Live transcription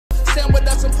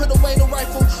away the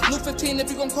rifle. New 15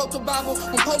 if you gon' quote the Bible.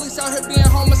 When police out here being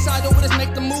homicidal, we just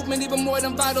make the movement even more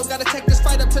than vital. Gotta take this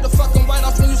fight up to the fucking White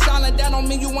House. When you silent, that don't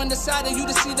mean you undecided. You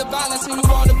just see the violence and you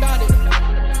all about it.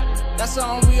 That's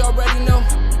something we already know.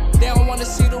 They don't wanna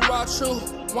see the raw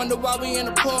truth. Wonder why we in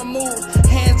a poor mood.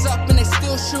 Hands up and they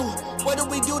still shoot. What do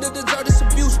we do to deserve this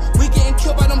abuse? We getting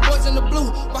killed by them boys in the blue.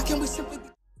 Why can't we simply be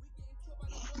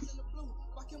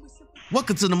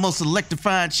Welcome to the most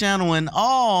electrifying channel in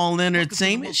all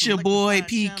entertainment. It's your boy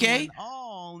PK.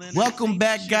 Welcome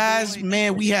back, guys.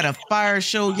 Man, we had a fire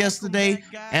show yesterday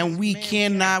and we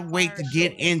cannot wait to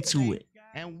get into it.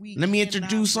 Let me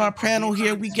introduce our panel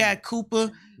here. We got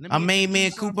Cooper, our main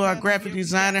man Cooper, our graphic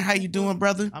designer. How you doing,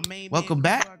 brother? Welcome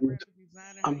back.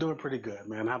 I'm doing pretty good,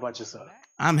 man. How about yourself?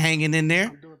 I'm hanging in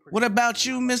there. What about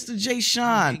you, Mr. J.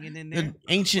 Sean, the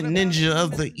ancient ninja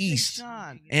of the East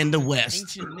and the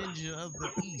West?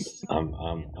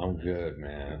 I'm good,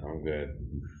 man. I'm good.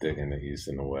 Digging the East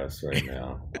and the West right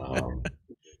now.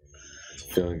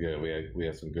 Feeling good. We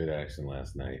had some good action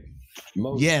last night.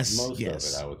 Most of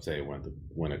it, I would say,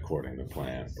 went according to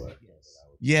plan, but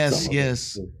yes.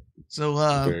 So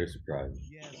very surprised.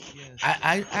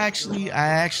 I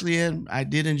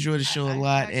did enjoy the show a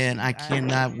lot, and I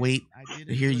cannot wait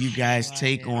to hear you guys'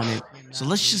 take on it. So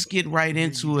let's just get right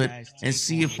into it and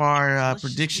see if our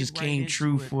predictions came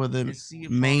true for the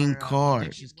main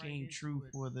card.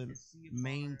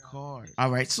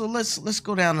 All right, so let's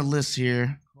go down the list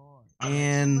here,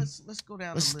 and let's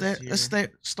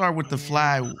start with the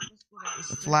flyweight.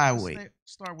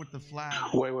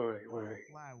 Wait.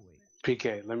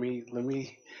 PK, let me.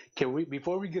 Can we,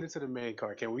 before we get into the main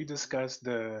card, can we discuss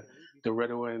the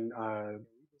Riddle and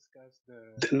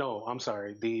no, I'm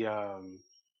sorry, the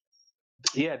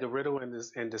Riddle and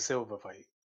the Silva fight?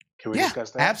 Can we discuss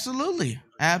that? Absolutely.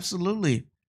 Can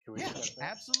we discuss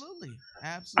that?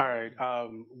 Absolutely. All right.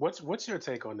 What's your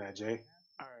take on that, Jay?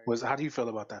 How do you feel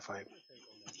about that fight?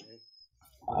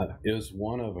 It was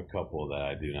one of a couple that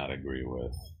I do not agree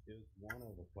with.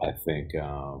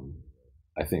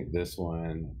 I think this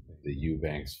one, the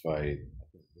Eubanks fight,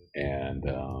 and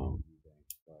I'm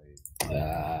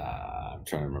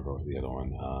trying to remember what the other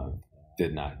one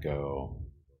did not go.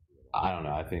 I don't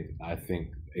know. I think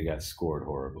it got scored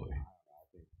horribly.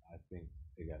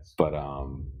 But I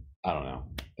don't know.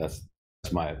 That's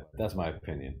my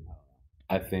opinion.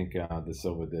 I think the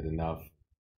Silva did enough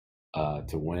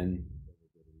to win,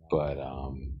 but I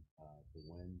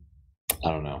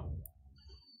don't know.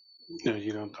 No,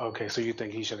 you don't. Okay, so you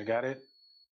think he should have got it?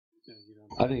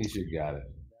 I think he should have got it.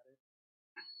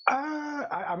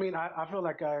 I mean, I feel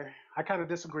like I kind of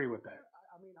disagree with that.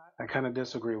 I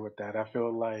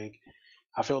feel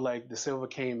like the Silva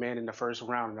came in the first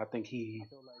round, and I think he,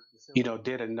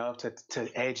 did enough to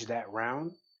edge that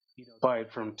round. But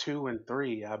from 2 and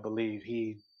 3, I believe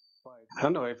I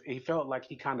don't know if he felt like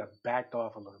he kind of backed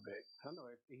off a little bit.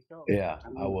 Yeah,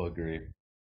 I will agree.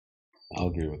 I'll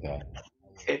agree with that.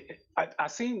 It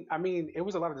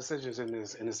was a lot of decisions in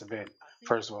this event,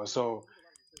 first of all. So,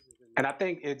 and I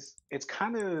think it's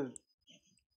kind of,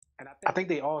 and I think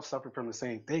they all suffered from the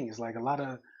same thing. It's like a lot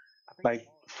of like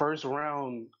first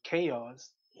round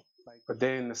chaos, but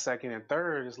then the second and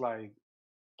third is like,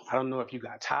 I don't know if you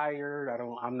got tired.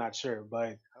 I'm not sure,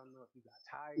 but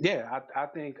yeah, I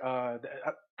think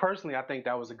personally, I think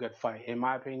that was a good fight. In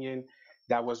my opinion,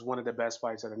 that was one of the best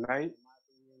fights of the night.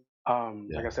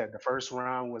 Like I said, the first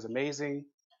round was amazing.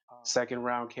 Second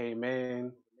round came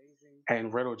in,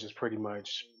 and Riddle just pretty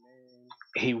much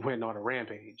he went on a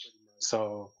rampage.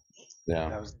 So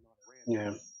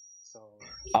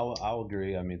I'll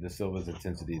agree. I mean, the Silva's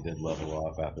intensity did level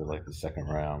off after like the second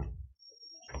round.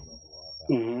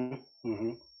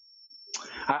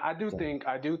 I do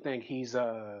think he's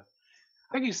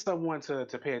he's someone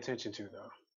to pay attention to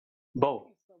though.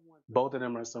 Both of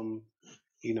them are some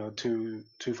two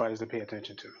fighters to pay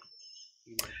attention to.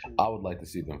 I would like to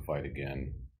see them fight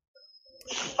again.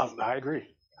 I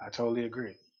agree. I totally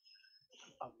agree.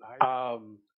 How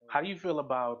do you feel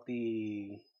about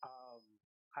the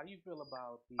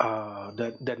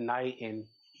Knight and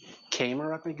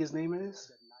Kamer? I think his name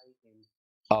is.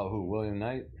 Oh, who? William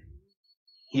Knight?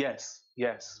 Yes,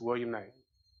 William Knight.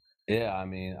 Yeah, I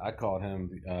mean, I called him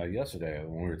yesterday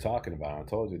when we were talking about it. I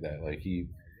told you that, like,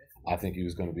 I think he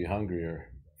was going to be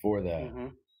hungrier for that,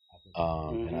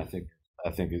 and I think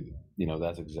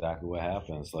that's exactly what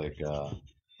happens. Like,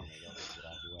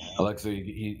 Alexa,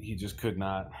 he just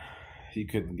he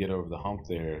couldn't get over the hump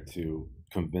there to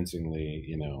convincingly,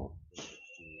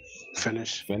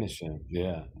 finish him.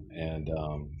 Yeah, and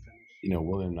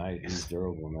William Knight, he's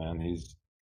durable, man.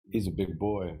 He's a big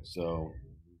boy, so.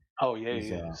 Oh yeah, he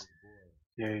is.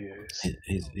 Yeah,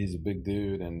 he is. He's a big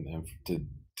dude, and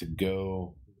to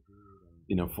go,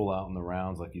 full out in the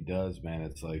rounds like he does, man.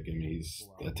 It's like, I mean,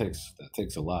 that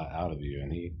takes a lot out of you,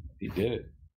 and he did it,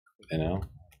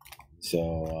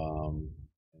 So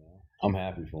I'm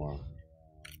happy for him.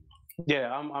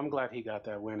 Yeah, I'm glad he got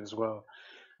that win as well.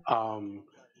 And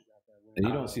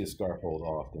you don't see a scarf hold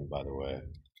often, by the way.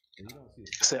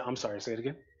 I'm sorry. Say it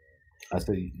again. I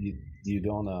said you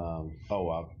don't.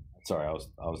 Sorry. I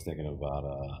was thinking about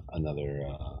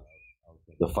another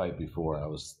the fight before. I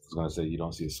was going to say you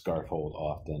don't see a scarf hold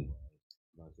often,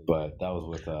 but that was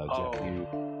with Jeff Hughes.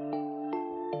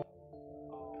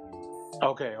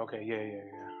 Okay. Yeah.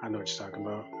 I know what you're talking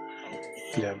about.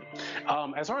 Yeah.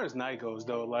 As far as Knight goes,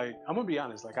 though, like, I'm gonna be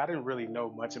honest, like, I didn't really know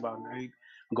much about Knight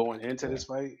going into this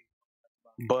fight,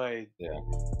 but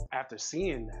after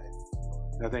seeing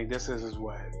that, I think this is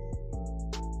what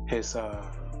his.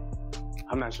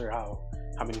 I'm not sure how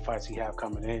many fights he have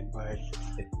coming in, but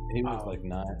he was like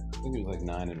 9. I think he was like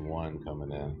 9-1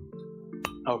 coming in.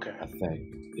 Okay. I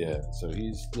think. Yeah. So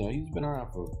he's been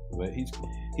around for, but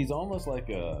he's almost like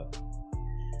a.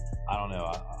 I don't know.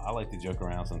 I like to joke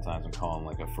around sometimes and call him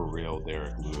like a for real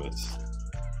Derek Lewis.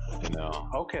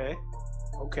 Okay.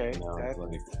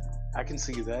 Like, I can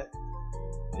see that.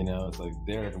 It's like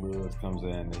Derek Lewis comes in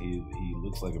and he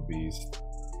looks like a beast.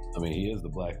 I mean, he is the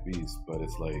Black Beast, but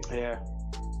it's like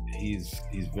he's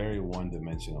very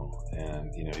one-dimensional,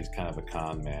 and he's kind of a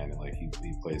con man. And like he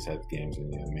plays head games and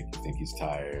make you think he's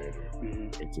tired or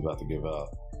he's about to give up.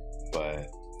 But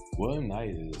William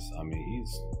Knight is, I mean,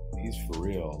 he's for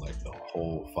real, like the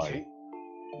whole fight.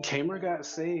 Kamer got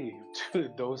saved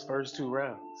those first 2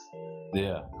 rounds.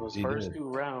 Yeah, those first 2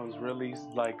 rounds really,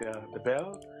 like the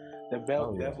bell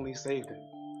definitely saved him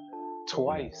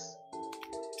twice.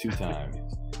 2 times.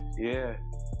 Yeah,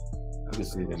 I could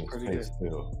see it in his face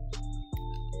too.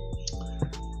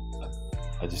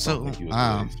 I just don't think he was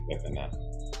really expecting that.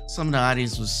 Some of the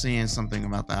audience was saying something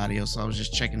about the audio, so I was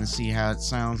just checking to see how it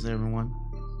sounds to everyone.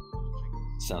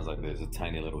 Sounds like there's a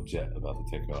tiny little jet about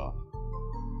to take off.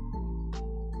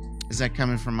 Is that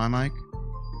coming from my mic?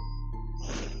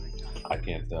 I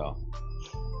can't tell.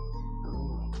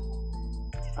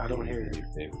 I don't hear you.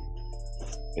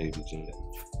 Baby jet.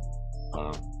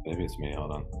 Maybe it's me.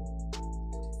 Hold on.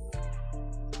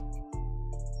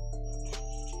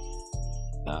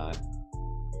 Nah,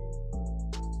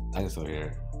 I can still hear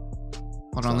it.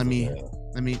 Hold on, let me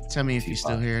tell me if you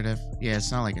still hear it. Yeah, it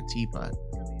sounds like a teapot.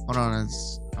 Hold on,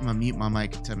 I'm gonna mute my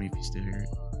mic and tell me if you still hear it.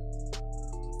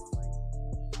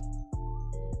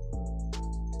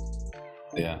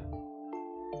 Yeah,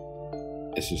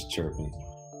 it's just chirping.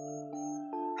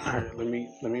 All right, let me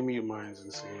mute mine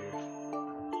and see.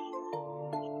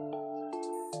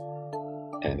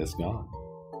 And it's gone.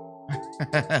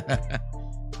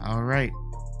 All right,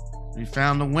 we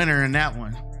found the winner in that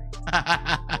one.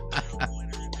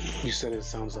 You said it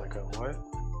sounds like a what?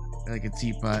 Like a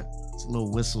teapot. It's a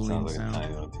little whistling sound. Sounds like a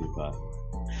tiny little teapot.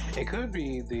 It could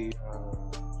be the.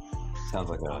 Sounds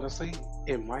like honestly,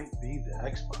 it might be the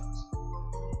Xbox.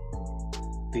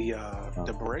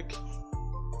 The brick.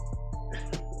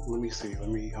 Let me see.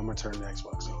 I'm gonna turn the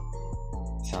Xbox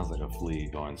on. Sounds like a flea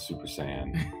going Super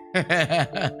Saiyan.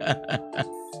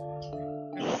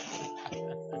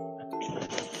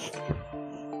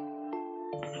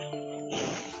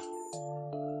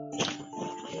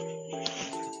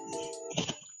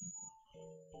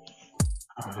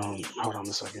 Hold on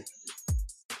a second.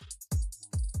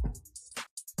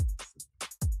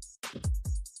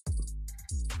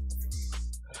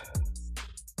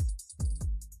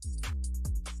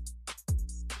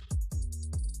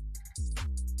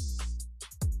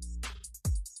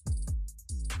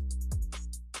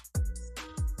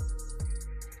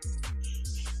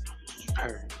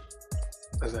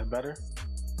 Is that better?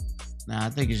 Nah, I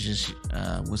think it's just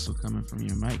whistle coming from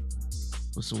your mic.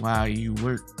 Whistle while you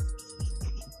work.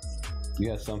 You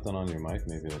got something on your mic,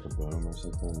 maybe like a boom or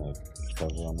something, like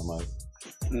cover on the mic?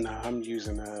 Nah, I'm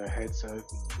using a headset.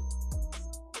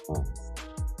 Oh.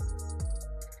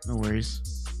 No worries.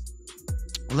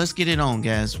 Well, let's get it on,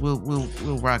 guys. We'll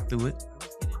rock through it.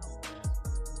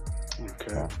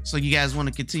 Okay. So you guys want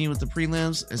to continue with the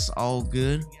prelims? It's all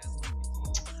good.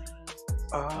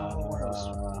 What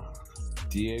else?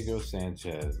 Diego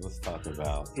Sanchez. Let's talk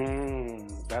about.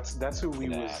 That's who we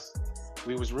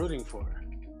was rooting for.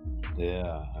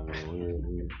 Yeah, I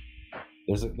mean,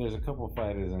 there's a couple of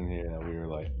fighters in here that we were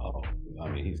like, oh, I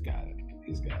mean, he's got it.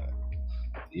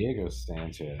 Diego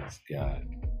Sanchez got,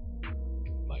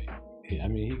 he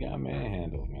got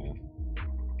manhandled, man.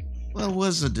 Well, it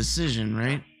was a decision,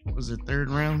 right? Was it 3rd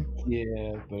round?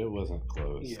 Yeah, but it wasn't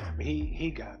close. Yeah, he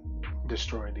got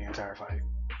destroyed the entire fight.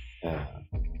 Yeah,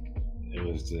 it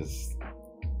was just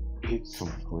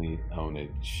complete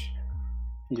ownage.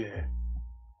 Yeah.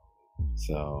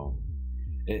 So,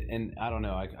 and I don't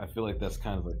know. I feel like that's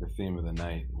kind of like the theme of the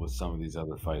night with some of these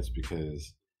other fights,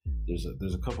 because there's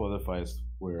a couple other fights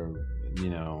where, you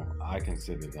know, I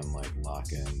consider them like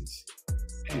lock-ins,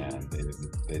 and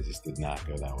they just did not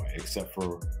go that way, except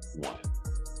for one,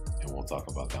 and we'll talk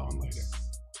about that one later.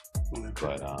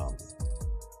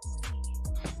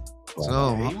 But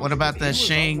so what about that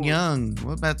Shane Young?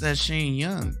 What about that Shane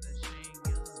Young?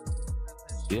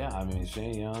 Yeah, I mean,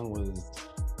 Shane Young was,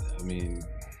 I mean,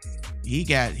 he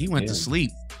went to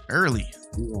sleep early.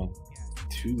 He went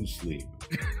to sleep.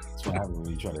 That's what happens when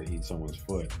you try to eat someone's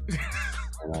foot.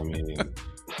 And I mean,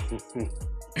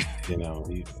 you know,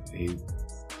 he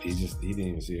didn't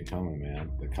even see it coming,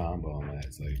 man. The combo on that,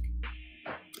 it's like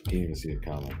he didn't even see it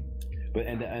coming. But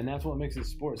and that's what makes this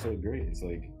sport so great. It's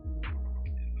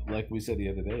like we said the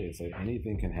other day, it's like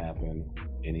anything can happen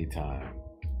anytime,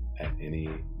 at any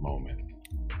moment.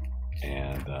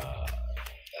 And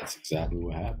that's exactly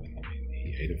what happened. I mean,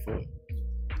 he ate a foot.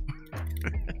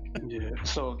 Yeah.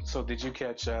 So did you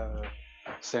catch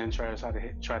Sanchez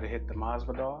try to hit the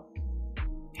Masvidal?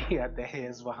 He had the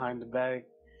hands behind the back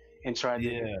and tried to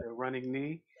hit the running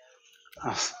knee. I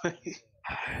was like,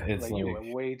 it's like, you are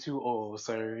way too old,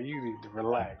 sir. You need to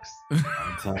relax.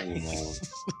 I'm telling you, man.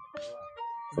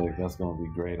 Like, that's gonna be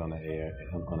great on the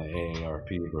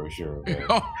AARP brochure.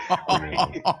 But, I mean,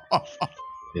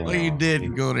 well, you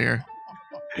didn't go there.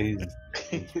 He's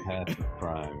past the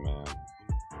prime, man.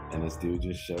 And this dude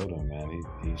just showed him, man.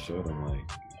 He showed him, like,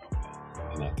 no, man,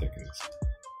 you're not taking this.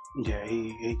 Yeah,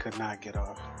 he could not get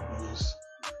off.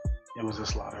 It was a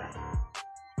slaughter.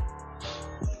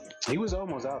 He was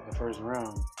almost out the first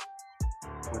round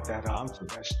with that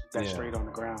straight on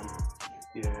the ground.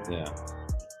 Yeah.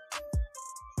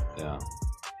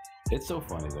 It's so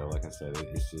funny though. Like I said,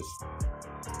 it's just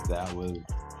that was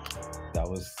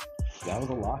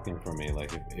a lock-in for me.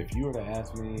 Like if you were to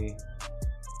ask me,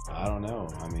 I don't know.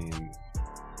 I mean,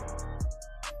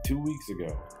 2 weeks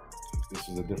ago, this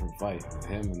was a different fight with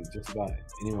him and just about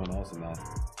anyone else in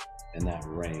that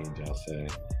range, I'll say,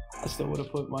 I still would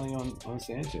have put money on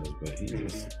Sanchez, but he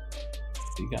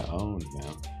got owned,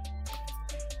 man.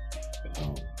 Got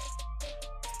owned.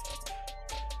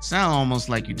 Sound almost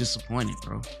like you're disappointed,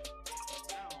 bro.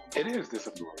 It is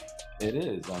disappointing. It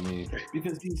is. I mean,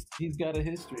 because he's got a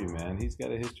history, man. He's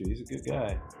got a history. He's a good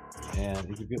guy, and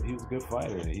he was a good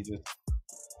fighter. And it's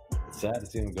sad to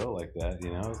see him go like that.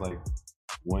 You know, it's like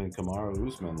when Kamaru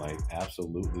Usman like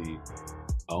absolutely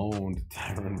owned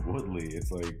Tyron Woodley. It's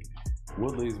like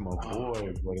Woodley's my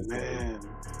boy, but it's like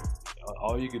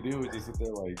all you could do is just sit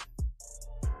there like,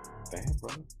 damn, bro,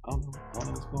 I don't know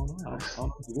what's going on. I don't know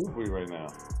what to do for you right now.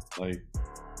 Like,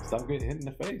 stop getting hit in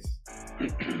the face.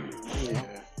 Yeah.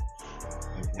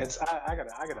 It's I got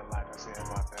a lot to say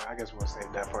about that. I guess we'll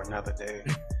save that for another day.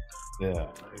 Yeah.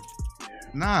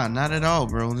 Nah, not at all,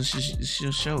 bro. This is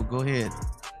your show. Go ahead.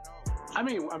 I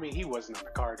mean, he wasn't on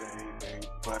the card or anything,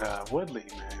 but Woodley,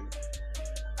 man,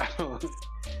 I don't.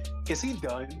 Is he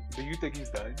done? Do you think he's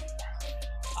done?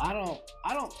 I don't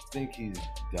think he's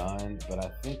done, but I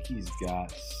think he's got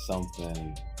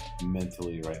something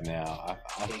mentally right now.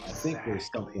 I think there's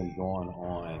something going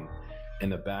on in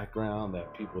the background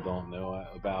that people don't know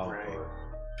about, or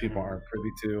people aren't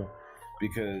privy to.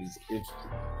 Because if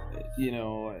you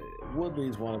know,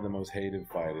 Woodley's one of the most hated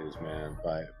fighters, man,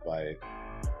 by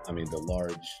the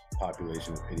large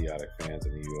population of idiotic fans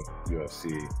in the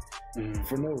UFC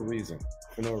for no reason.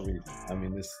 I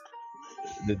mean,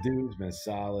 the dude's been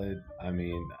solid. I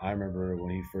mean, I remember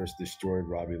when he first destroyed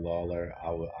Robbie Lawler,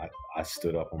 I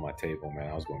stood up on my table, man.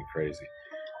 I was going crazy.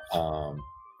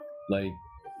 Like,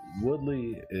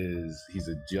 Woodley he's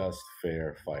a just,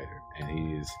 fair fighter, and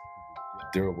he's a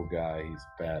durable guy. He's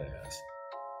badass.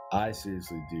 I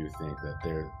seriously do think that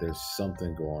there's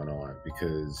something going on,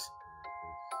 because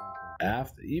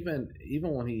after even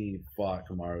when he fought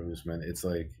Kamaru Usman, it's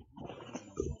like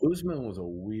Usman was a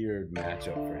weird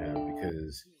matchup for him,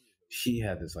 because he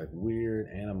had this like weird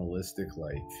animalistic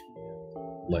like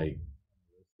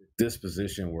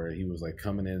disposition where he was like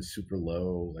coming in super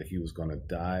low, like he was going to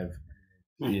dive,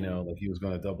 you know, like he was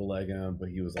going to double leg him, but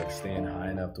he was like staying high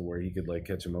enough to where he could like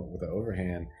catch him up with the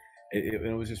overhand.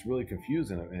 It was just really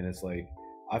confusing him, and it's like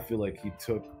I feel like he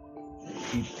took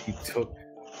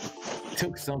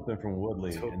something from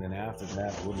Woodley, and then after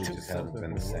that, Woodley just hasn't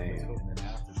been the same.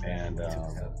 And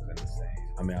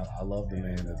I mean, I love the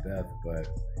man to death, but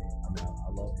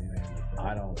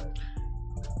I don't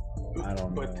know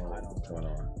what's going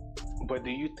on. But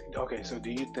do you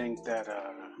think that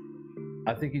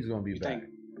I think he's going to be back.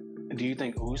 Do you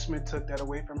think Usman took that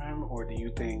away from him, or do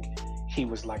you think he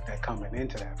was like that coming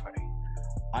into that fight?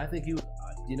 I think he,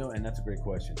 and that's a great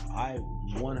question. I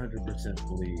 100%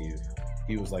 believe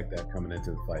he was like that coming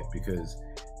into the fight, because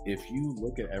if you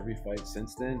look at every fight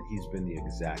since then, he's been the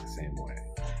exact same way.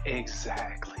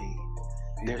 Exactly.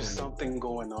 There's something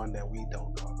going on that we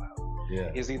don't know about.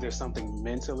 Yeah. It's either something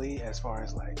mentally, as far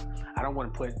as like, I don't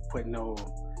want to put no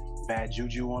bad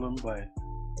juju on him, but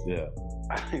yeah,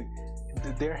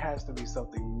 there has to be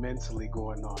something mentally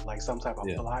going on, like some type of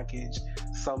blockage,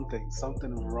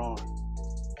 something wrong,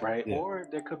 right? Yeah. Or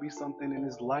there could be something in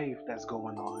his life that's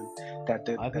going on that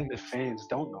the fans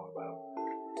don't know about.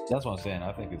 That's what I'm saying.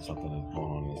 I think it's something that's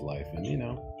going on in his life, and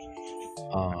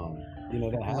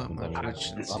that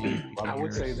happens. I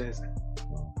would say this: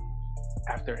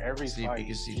 after every fight,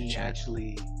 he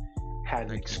actually had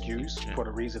an excuse for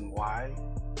the reason why.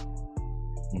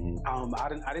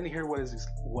 I didn't hear what his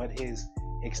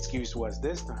excuse was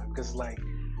this time, because like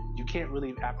you can't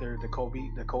really, after the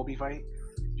Kobe fight,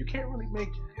 you can't really make,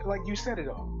 like you said it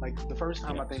all. Like the first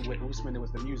time I think with Usman, it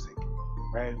was the music,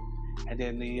 right? And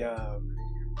then the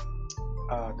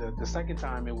second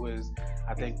time it was,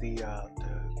 I think the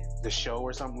show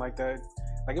or something like that.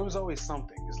 Like it was always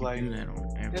something. It's like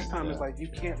this time it's like you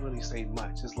can't really say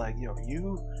much. It's like, yo,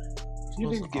 you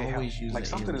need to get help. Like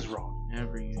something is wrong.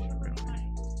 Never use your real name.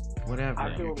 Whatever.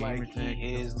 I feel like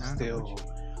he is still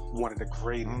one of the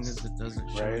greatest. As long as it doesn't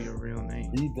show your real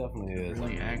name. He definitely is.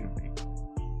 Really aggravating.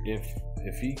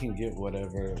 If he can get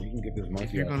whatever, he can get this monkey.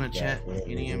 If you're gonna chat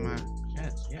any of my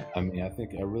chats, yeah. I mean, I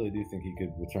really do think he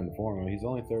could return to form. I mean, he's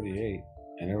only 38,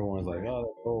 and everyone's like, oh,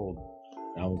 that's old.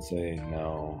 And I would say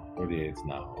no, 38's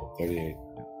not old. 38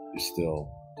 is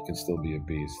can still be a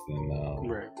beast, and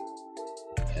right.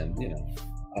 And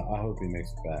I hope he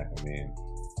makes it back. I mean,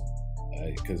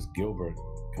 because Gilbert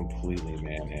completely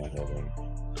manhandled him.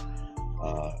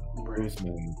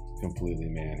 Usman completely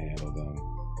manhandled him.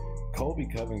 Colby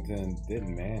Covington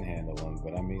didn't manhandle him,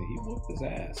 but I mean, he whooped his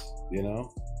ass,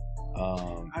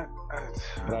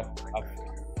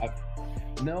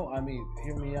 No, I mean,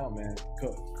 hear me out, man.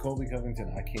 Colby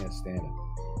Covington, I can't stand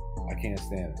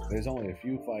it. There's only a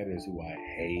few fighters who I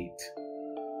hate,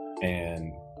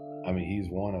 and I mean, he's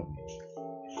one of them.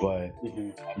 But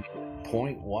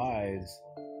point-wise,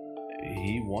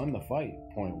 he won the fight.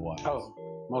 Point-wise, oh,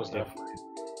 most definitely.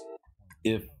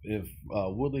 If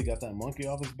Woodley got that monkey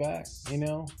off his back,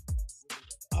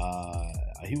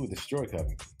 he would destroy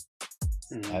Covington.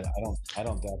 I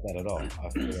don't doubt that at all. I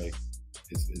feel like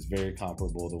it's very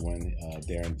comparable to when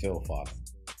Darren Till fought him.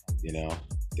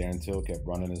 Darren Till kept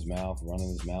running his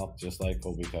mouth, just like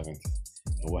Colby Covington.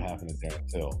 And what happened to Darren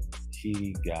Till?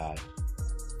 He got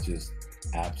just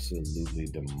absolutely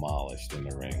demolished in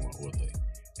the ring with Woodley,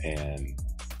 and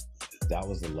that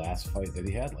was the last fight that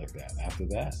he had like that. After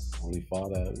that, when he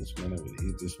fought Usman,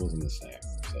 he just wasn't the same.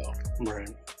 So right,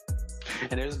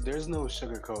 and there's no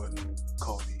sugarcoating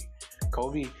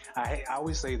Kobe. I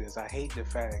always say this. I hate the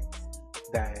fact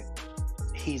that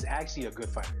he's actually a good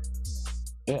fighter.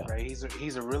 Yeah, right.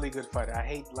 He's a really good fighter. I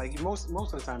hate, like, most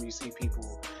of the time you see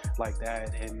people like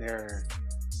that and they're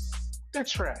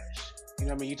trash. You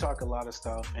know what I mean? You talk a lot of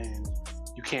stuff and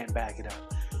you can't back it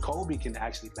up. Kobe can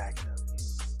actually back it up.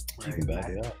 Right? He can back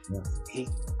it up. Yeah.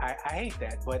 I hate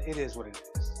that, but it is what it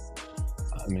is.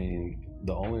 I mean,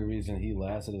 the only reason he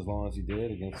lasted as long as he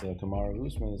did against Kamaru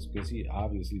Usman is because he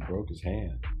obviously broke his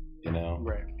hand.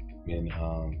 Right. And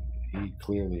he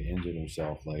clearly injured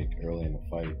himself like early in the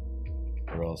fight,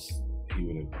 or else he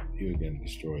would have been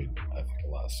destroyed, I think, a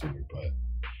lot sooner. But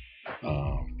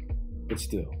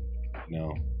still,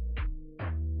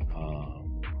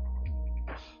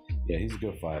 yeah, he's a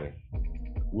good fighter.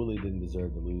 Willie didn't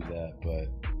deserve to lose that, but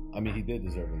I mean, he did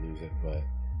deserve to lose it. But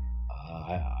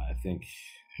I think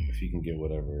if he can get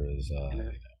whatever is,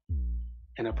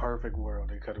 in a perfect world,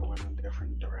 they could have went in a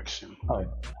different direction. Oh,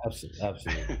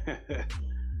 absolutely.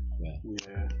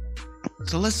 Yeah.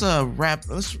 So let's wrap.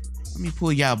 Let me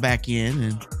pull y'all back in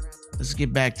and let's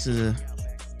get back to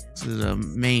the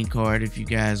main card. If you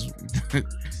guys,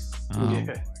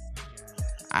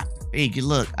 hey,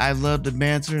 look, I love the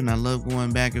banter and I love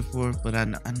going back and forth, but I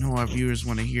know our viewers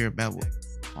want to hear about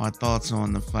our thoughts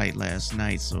on the fight last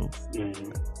night. So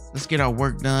let's get our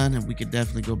work done, and we could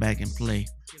definitely go back and play.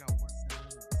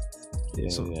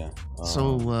 So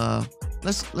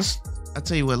let's. I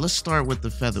tell you what. Let's start with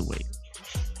the featherweight.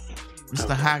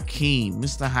 Mr.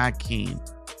 Hakeem.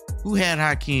 Who had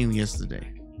Hakeem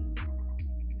yesterday?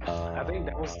 I think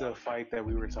that was the fight that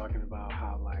we were talking about,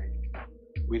 how like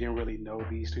we didn't really know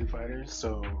these two fighters.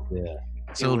 So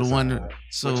So the one,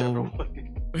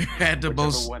 had the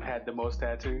most. One had the most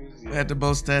tattoos. Yeah. Had the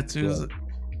most tattoos. Yeah.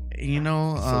 You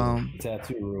know,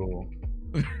 tattoo rule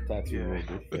did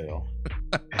fail.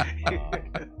 I'm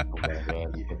gonna go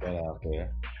ahead and put that out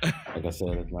there. Like I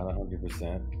said, it's not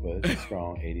 100%, but it's a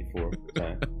strong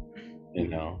 84%. You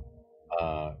know,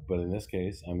 but in this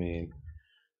case, I mean,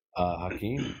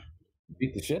 Hakeem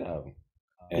beat the shit out of him.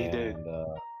 He did.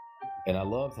 And I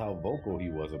loved how vocal he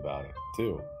was about it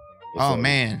too. Oh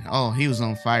man! Oh, he was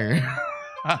on fire.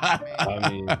 I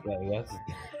mean,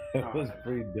 that was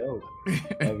pretty dope.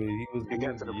 I mean, he was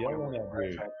got to the point where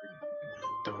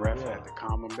the ref had to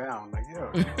calm him down. Like,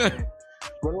 yo,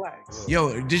 relax.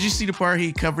 Yo, did you see the part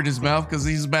he covered his mouth because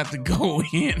he's about to go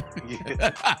in?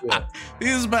 Yeah.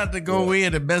 He was about to go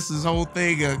in and mess his whole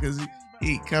thing up because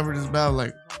he covered his mouth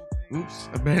like, oops,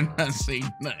 I better not say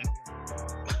nothing.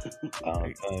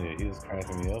 I'm telling you, he was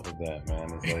cracking me up with that,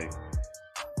 man. It's like,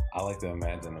 I like to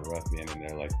imagine the ref being in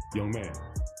there like, young man,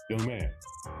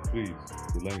 please,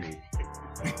 your language.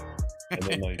 And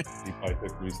then like he probably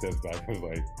took 3 steps back and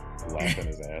was like laughing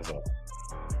his ass off.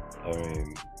 I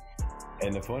mean,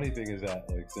 and the funny thing is that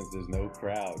like since there's no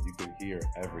crowd, you can hear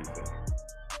everything.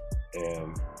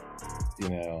 And you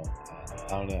know, I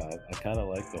don't know. I kind of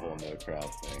like the whole no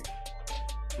crowd thing.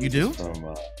 You do?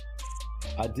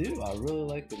 I do. I really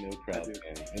like the no crowd thing.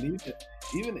 And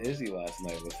even Izzy last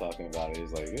night was talking about it.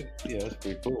 He's like, yeah, that's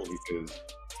pretty cool because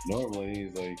normally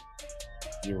he's like,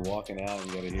 you're walking out and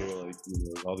you gotta hear like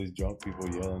all these drunk people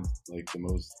yelling like the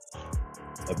most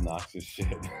obnoxious shit.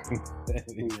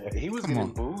 He was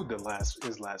getting booed his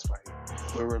last fight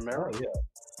with Romero. Oh,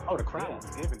 yeah. Oh, the crowd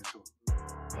was giving it to him.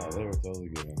 Oh, they were totally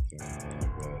giving it to him,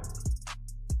 man, but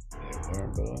they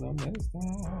weren't going on this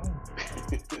time.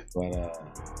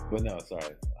 But no,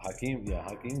 sorry,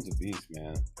 Hakeem's a beast,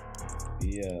 man.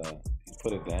 He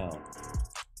put it down.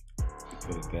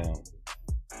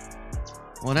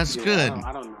 Well, that's good.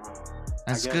 I don't know.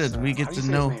 That's good. We get to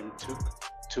know.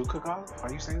 Tukakov?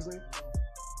 Are you saying his name?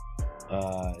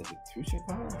 Is it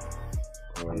Tushakov?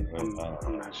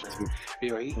 I'm not sure. You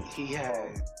know, he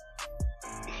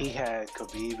had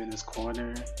Khabib in his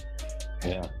corner.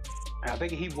 Yeah. I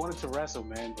think he wanted to wrestle,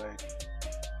 man, but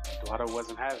Eduardo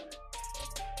wasn't having it.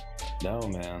 No,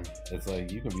 man. It's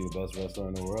like you can be the best wrestler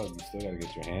in the world. You still got to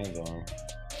get your hands on him.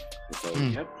 It's like,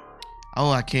 Yep. Oh,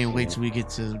 I can't wait till we get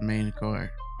to the main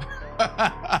card.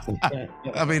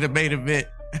 I mean, the main event.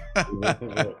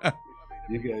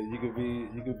 You could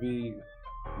be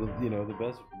the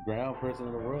best ground person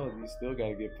in the world. You still got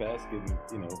to get past getting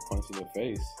punched in the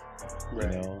face.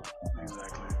 Right.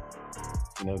 Exactly.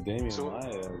 Damian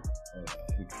Maia,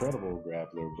 incredible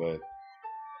grappler, but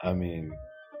I mean,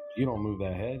 you don't move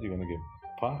that head, you're gonna get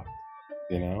popped.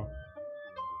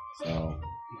 So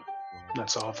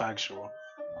that's all factual.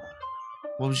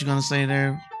 What was you gonna say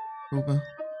there, Rupa?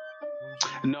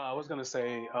 No, I was gonna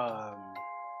say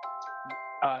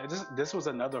this was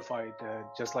another fight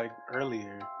that just like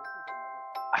earlier.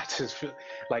 I just feel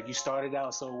like you started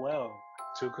out so well,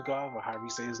 Tukakov, or however you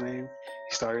say his name.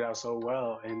 He started out so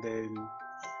well, and then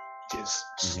just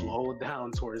slowed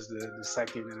down towards the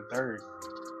second and the third.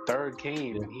 Third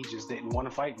came, and he just didn't want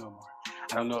to fight no more.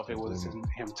 I don't know if it was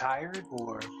him tired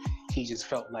or he just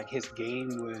felt like his game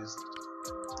was,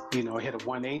 hit a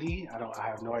 180. I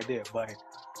have no idea, but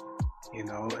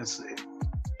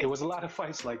it was a lot of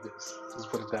fights like this. Let's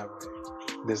put it that way.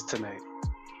 This tonight.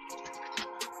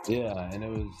 Yeah, and it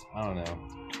was, I don't know.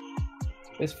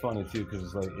 It's funny too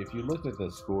because like if you look at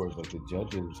the scores, like the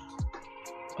judges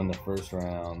on the first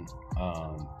round,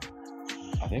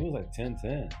 I think it was like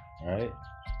 10-10, right?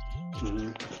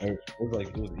 Mm-hmm. It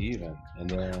was even, and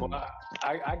then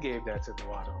I gave that to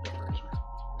Duato the first round.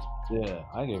 Yeah,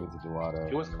 I gave it to Duato.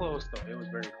 It was close though. It was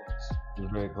very close. It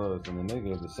was very close, and then they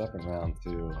gave the second round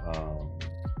to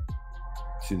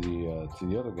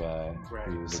the other guy, to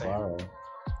Navarro.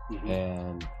 Mm-hmm.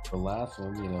 And the last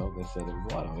one, they said it was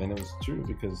Duato, and it was true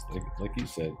because, like you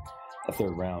said, that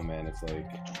third round, man, it's like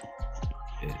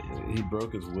he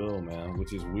broke his will, man,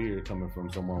 which is weird coming from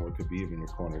someone with Khabib in your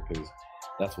corner because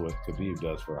that's what Khabib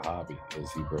does for a hobby,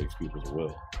 is he breaks people's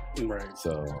will. Right.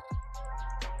 So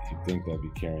you'd think that'd be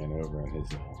carrying over in his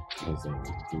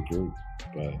group,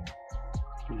 but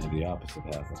the opposite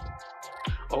happened.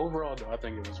 Overall, though, I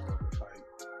think it was a real good fight.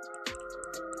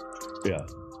 Yeah.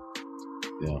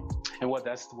 And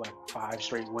that's 5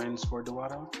 straight wins for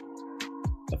Duato?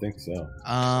 I think so.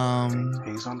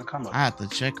 He's on the come up. I have to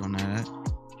check on that.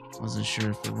 I wasn't sure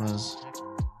if it was.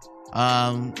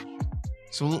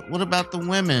 So what about the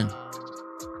women?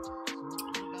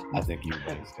 I think you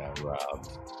guys got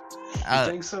robbed. You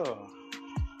think so?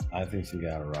 I think she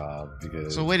got robbed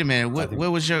because. So wait a minute. What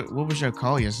was your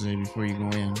call yesterday before you go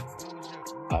in?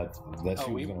 That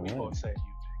she was gonna win. Both said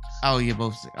Oh, you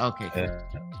both said okay.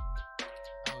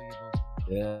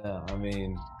 Yeah, I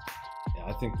mean,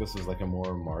 I think this is like a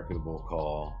more marketable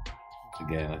call.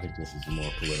 Again, I think this is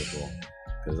more political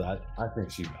because I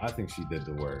think she did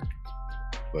the work,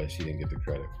 but she didn't get the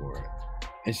credit for it.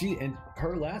 And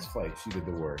her last fight, she did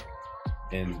the work,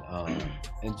 and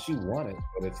she won it.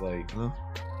 But it's like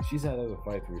she's had other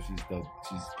fights where she's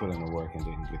put in the work and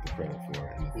didn't get the credit for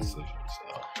it in the decision.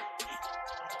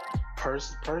 So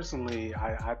personally,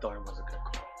 I thought it was a good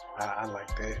call. I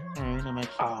liked it.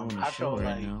 I felt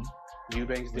like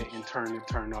Eubanks didn't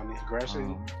turn on the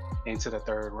aggression into the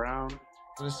third round.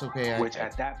 But it's okay. Which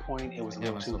at that point it was a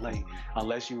little too late.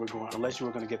 Unless you were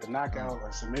going to get the knockout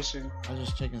or submission. I was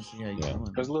just checking to see how you doing.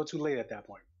 It was a little too late at that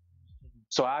point.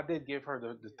 So I did give her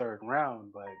the third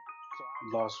round, but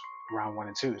lost round 1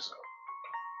 and 2. So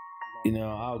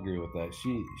I'll agree with that.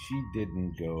 She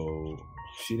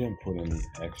didn't put in the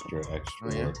extra work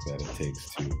that it takes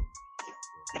to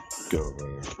go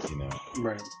there,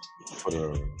 right. Put her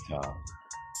over the top.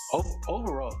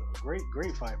 Overall, though,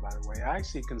 great fight, by the way. I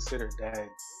actually considered that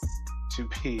to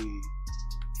be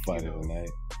fight of the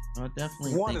night. I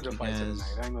definitely one of the fights of the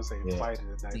night. I ain't gonna say fight of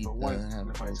the night, but one of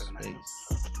the fights of the night.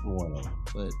 One of them.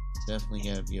 But definitely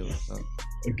gotta be able to.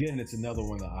 Again, it's another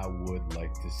one that I would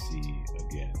like to see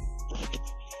again.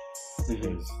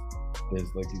 Because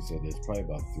there's, like you said, there's probably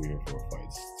about 3 or 4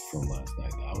 fights from last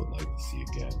night that I would like to see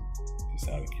again, just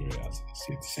out of curiosity, to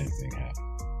see if the same thing happen.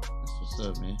 That's what's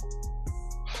up, man.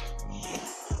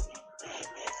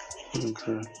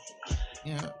 Okay.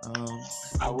 Yeah.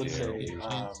 I would say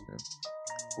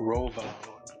Rova.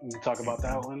 You talk about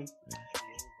that one?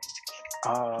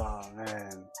 Oh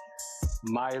man,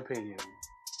 my opinion.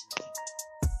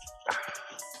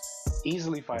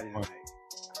 Easily fighting tonight.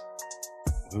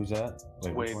 Who's that?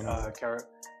 Wait, with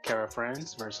Kara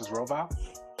France versus Rova.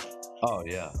 Oh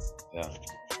yeah.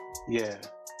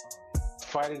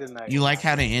 Fighting tonight. You like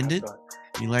how they ended?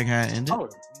 You like how it ended?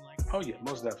 Oh yeah,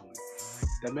 most definitely.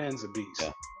 That man's a beast.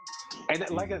 Yeah. And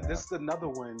this is another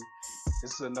one.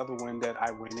 This is another one that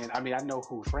I went in. I mean, I know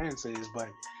who France is, but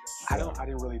I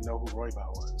didn't really know who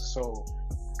Royval was. So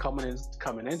coming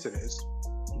into this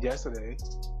yesterday,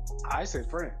 I said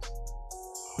France.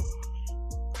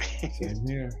 Same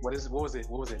here. What was it?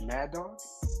 Mad Dog?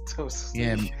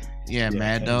 Yeah,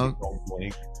 Mad Dog.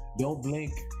 Don't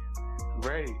blink.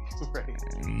 Right. He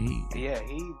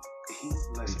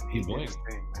did his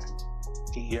thing, man.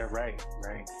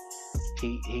 Right.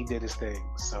 He did his thing.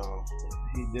 So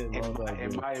he did.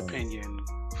 In my opinion,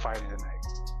 fight of the night.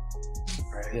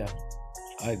 Right. Yeah,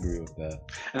 I agree with that.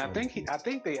 And I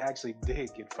think they actually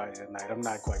did get fight of the night. I'm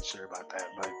not quite sure about that,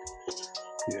 but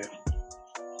yeah.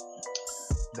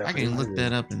 I can look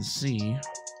that up and see.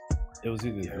 It was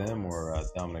either them or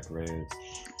Dominic Reyes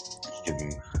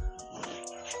getting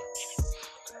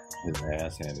his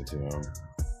ass handed to him.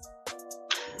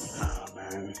 Oh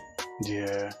man,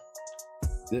 yeah.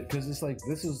 Because it's like,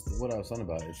 this is what I was talking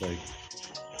about. It's like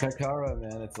Kaikara,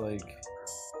 man. It's like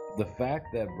the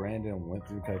fact that Brandon went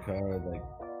through Kaikara, like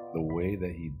the way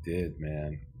that he did,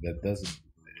 man. That doesn't.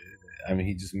 I mean,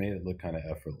 he just made it look kind of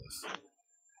effortless.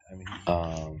 I mean,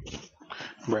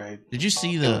 right. Did you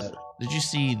see the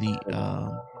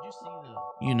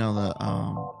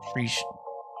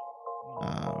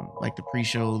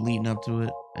pre-show leading up to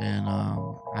it and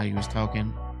how he was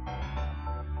talking?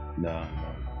 No.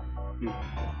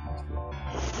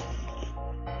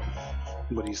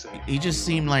 What do you say? He just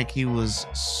seemed like he was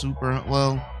super.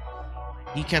 Well,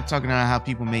 he kept talking about how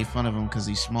people made fun of him because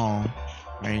he's small,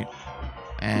 right?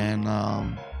 And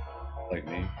like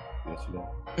me yesterday.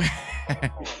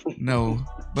 No,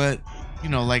 but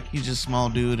like he's just a small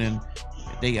dude, and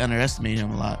they underestimate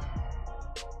him a lot,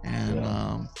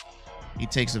 and he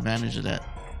takes advantage of that,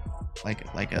 like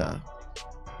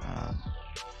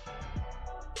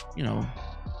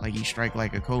you strike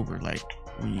like a cobra, like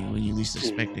when you least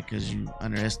expect it, because you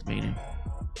underestimate him.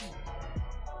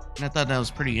 And I thought that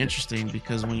was pretty interesting,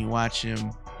 because when you watch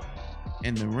him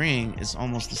in the ring, it's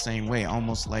almost the same way,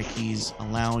 almost like he's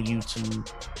allowing you to,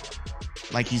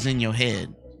 like he's in your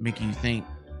head, making you think,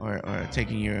 or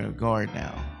taking your guard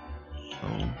down. So,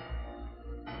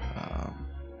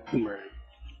 right.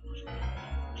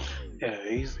 Yeah,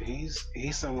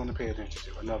 he's someone to pay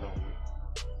attention to. Another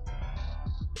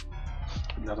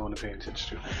one to pay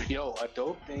attention to. Yo, a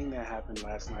dope thing that happened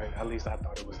last night, at least I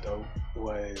thought it was dope,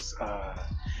 was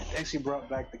they actually brought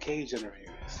back the cage interviews.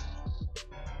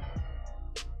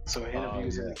 So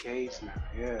interviews in the cage now.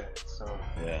 Yeah. So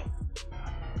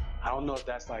I don't know if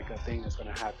that's like a thing that's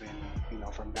going to happen, you know,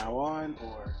 from now on,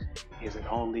 or is it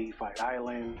only Fight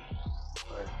Island?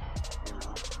 But you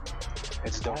know,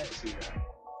 it's dope to see that.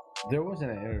 There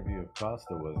wasn't an interview of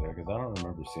Costa, was there? Because I don't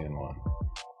remember seeing one.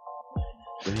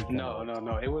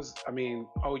 No. It was. I mean,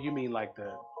 oh, you mean like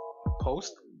the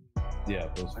post? Yeah,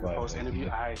 post like post interview.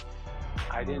 I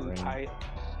didn't. I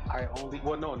only.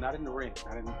 Well, no, not in the ring.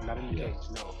 Not in the cage.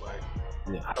 No, but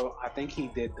yeah. I think he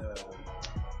did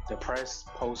the press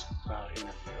post interview.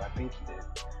 I think he did.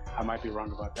 I might be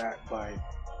wrong about that, but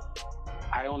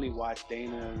I only watched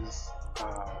Dana's,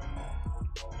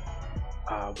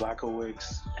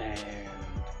 Blackowicz, and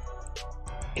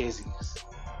Izzy's.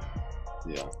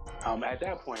 Yeah. At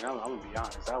that point, I'm gonna be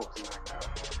honest, I was knocked out.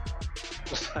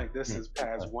 It's like, this is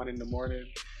past 1 a.m.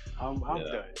 I'm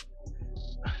done.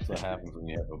 That's what happens when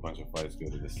you have a bunch of fights go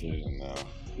to decision now.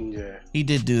 Yeah. He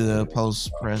did do the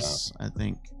post press, I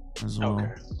think, as well.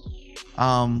 Okay.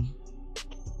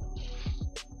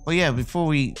 Well, yeah. Before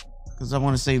we, because I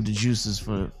want to save the juices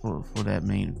for that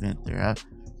main event there.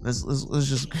 Let's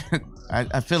just.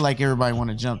 I feel like everybody want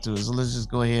to jump to it, so let's just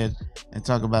go ahead and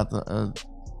talk about the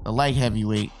light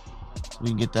heavyweight. So we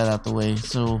can get that out the way.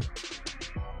 So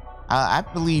I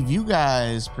believe you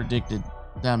guys predicted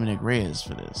Dominic Reyes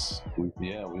for this. We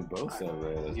both said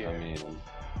Reyes. Yeah. I mean,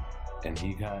 and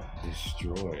he got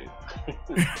destroyed.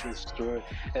 Destroyed.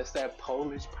 That's that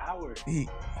Polish power.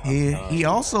 He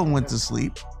also went to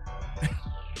sleep.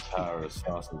 Power of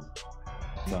sausage.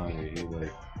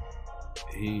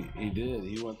 He did.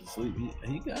 He went to sleep.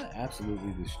 He got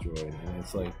absolutely destroyed, and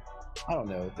it's like, I don't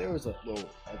know. There was a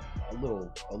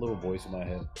little voice in my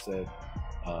head said,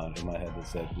 that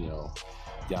said, you know,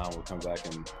 Jan will come back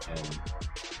and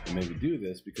maybe do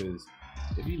this, because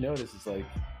if you notice, it's like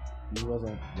he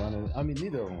wasn't running. I mean,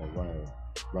 neither of them were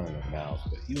running their mouths,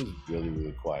 but he was really,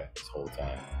 really quiet this whole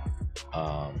time.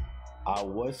 I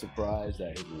was surprised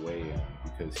at his weigh-in,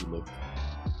 because he looked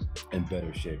in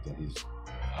better shape than he's,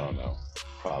 I don't know,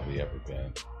 probably ever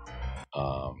been.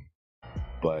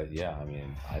 But yeah, I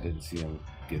mean, I didn't see him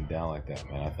getting down like that,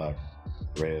 man. I thought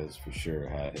Reyes for sure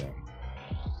had him,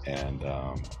 and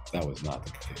that was not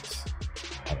the case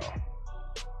at all.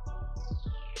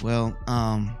 Well,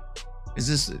 is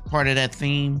this part of that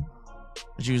theme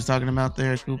that you was talking about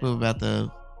there, Koopa, about the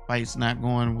fights not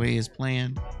going the way it's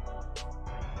planned?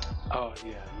 Oh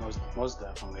yeah, most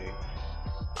definitely.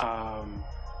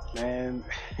 Man,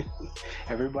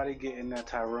 everybody getting that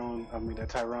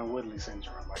Tyron Woodley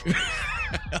syndrome. Like,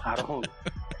 I don't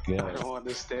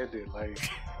understand it. Like,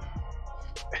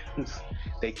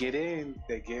 they get in,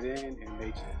 and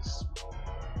they just,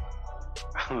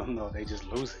 I don't know, they just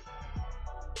lose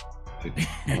it.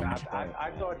 And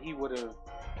I thought he would have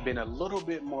been a little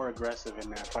bit more aggressive in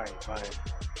that fight, but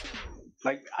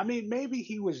like, I mean, maybe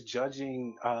he was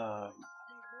judging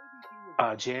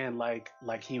Jan like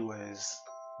he was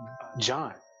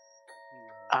John.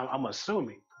 I'm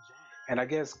assuming, and I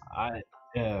guess I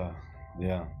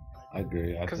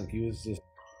agree. I think he was just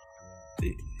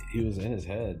he was in his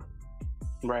head,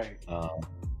 right?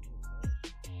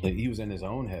 Like he was in his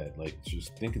own head, like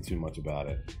just thinking too much about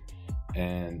it.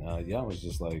 And Jan was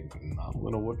just like, "I'm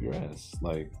gonna whoop your ass!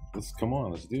 Like, let's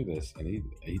do this." And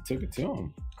he took it to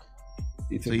him.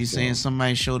 So you saying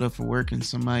somebody showed up for work and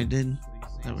somebody didn't?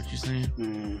 Is that what you're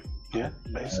saying? Yeah,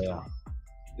 basically.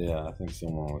 Yeah, I think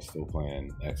someone was still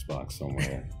playing Xbox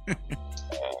somewhere.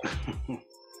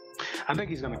 I think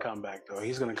he's gonna come back though.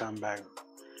 He's gonna come back,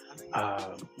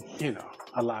 you know,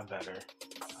 a lot better.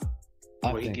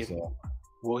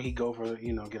 Will he go for,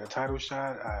 you know, get a title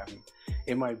shot?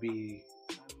 It might be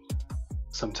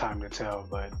some time to tell,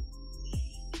 but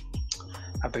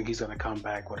I think he's gonna come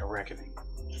back with a reckoning.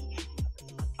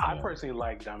 I personally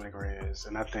like Dominic Reyes,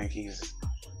 and I think he's,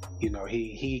 you know,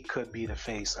 he could be the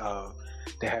face of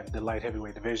the light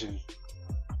heavyweight division.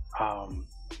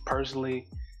 Personally,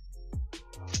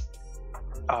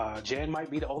 Jan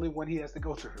might be the only one he has to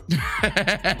go through.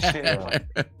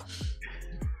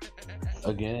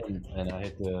 Again, and I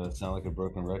hate to sound like a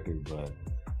broken record, but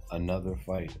another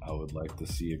fight I would like to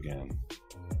see again.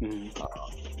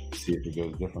 See if it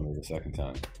goes differently the second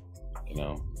time. You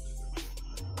know,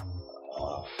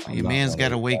 your man's got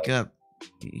to wake up.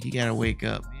 He got to wake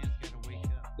up.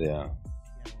 Yeah.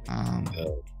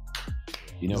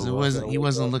 You know, he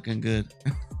wasn't looking good.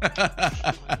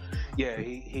 Yeah,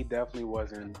 he definitely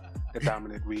wasn't the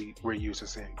Dominic we're used to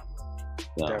seeing.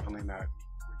 No. Definitely not.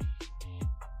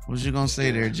 What was you gonna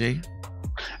say there, Jay?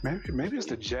 Maybe it's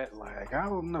the jet lag. I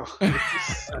don't know.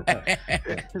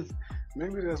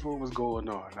 Maybe that's what was going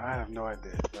on. I have no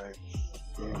idea. Like,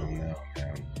 I don't know, man.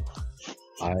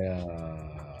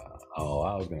 Oh,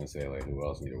 I was gonna say like who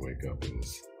else need to wake up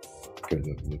is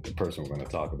the person we're gonna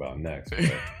talk about next. But,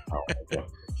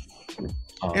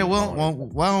 yeah, well,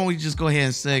 why don't we just go ahead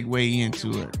and segue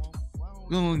into it?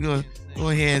 We're gonna go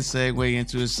ahead and segue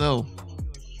into it. So,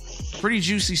 pretty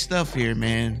juicy stuff here,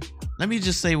 man. Let me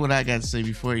just say what I got to say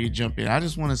before you jump in. I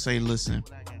just want to say, listen,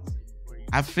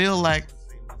 I feel like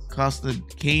Costa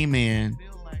came in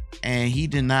and he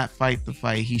did not fight the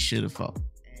fight he should have fought,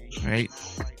 right?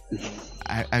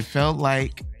 I felt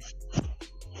like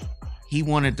he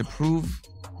wanted to prove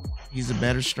he's a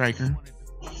better striker,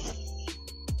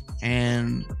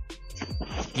 and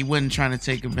he wasn't trying to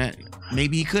take advantage.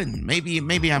 Maybe he couldn't.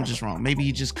 Maybe I'm just wrong. Maybe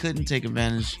he just couldn't take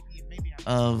advantage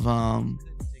of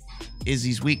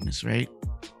Izzy's weakness, right?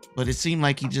 But it seemed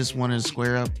like he just wanted to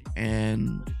square up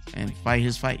and fight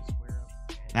his fight.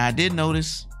 Now I did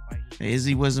notice that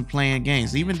Izzy wasn't playing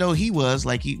games, even though he was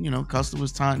like Costa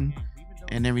was taunting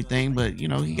and everything, but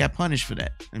he got punished for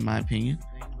that, in my opinion.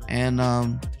 And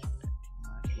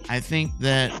I think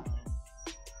that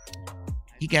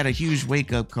he got a huge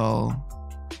wake up call.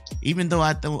 Even though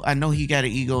I know he got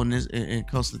an ego in this, and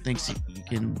Costa thinks he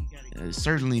can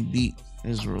certainly beat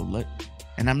Israel.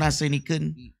 And I'm not saying he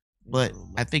couldn't, but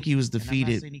I think he was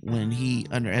defeated when he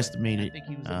underestimated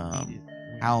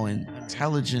how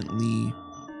intelligently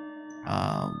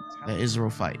that Israel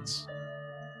fights.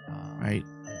 Right?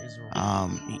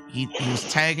 He was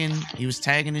tagging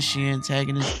his shin,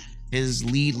 tagging his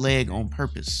lead leg on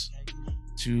purpose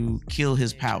to kill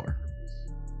his power.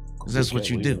 Because that's what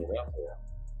you do.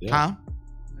 Yeah. Huh?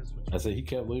 I said he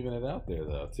kept leaving it out there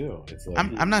though too. It's like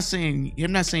I'm not saying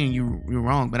you're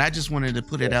wrong, but I just wanted to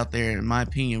put it out there. In my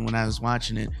opinion, when I was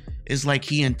watching it, it's like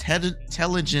he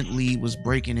intelligently was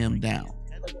breaking him down.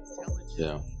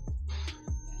 Yeah.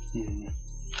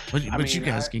 But you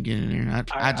guys can get in there.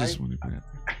 I just want to put it.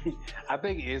 I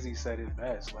think Izzy said it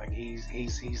best. Like he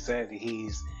said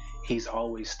he's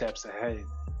always steps ahead,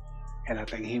 and I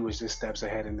think he was just steps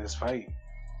ahead in this fight.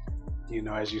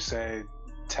 As you said,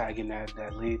 tagging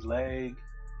that lead leg,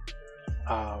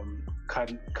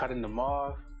 cutting them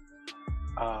off,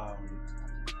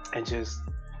 and just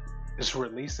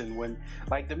releasing when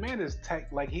the man is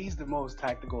he's the most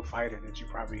tactical fighter that you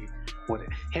probably would.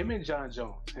 Him and John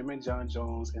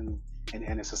Jones and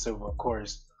Anderson Silva, of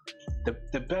course,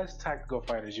 the best tactical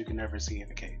fighters you can ever see in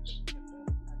the cage.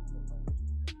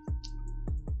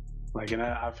 And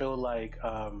I feel like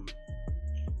I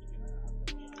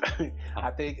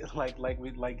think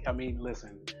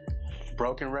listen,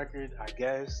 broken record, I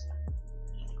guess.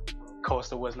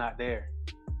 Costa was not there.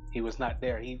 He was not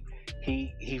there. He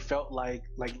felt like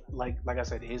I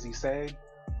said, Izzy said,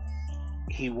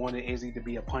 he wanted Izzy to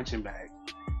be a punching bag.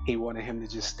 He wanted him to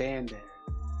just stand there.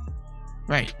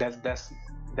 Right. That's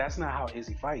not how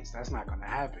Izzy fights. That's not gonna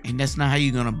happen. And that's not how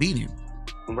you're gonna beat him.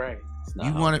 Right.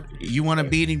 You want to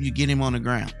beat him, you get him on the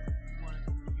ground.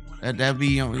 That'd be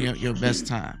your best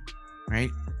time,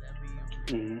 right?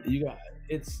 You got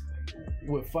it's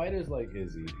with fighters like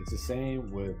Izzy. It's the same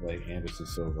with Anderson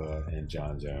Silva and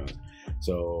John Jones.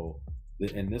 So,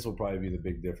 and this will probably be the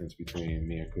big difference between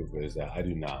me and Cooper is that I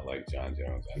do not like John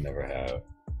Jones. I never have.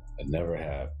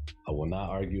 I will not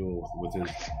argue with his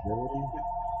ability.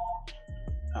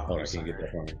 Oh, I can't get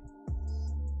that from me.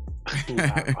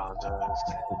 I apologize.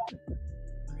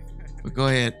 But go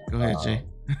ahead, Jay.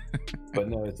 But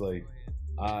no, it's like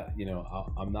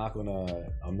I'm not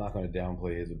gonna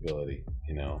downplay his ability.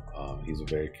 He's a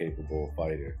very capable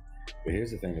fighter. But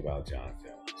here's the thing about John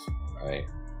Jones, right?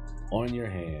 On your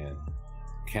hand,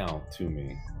 count to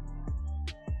me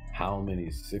how many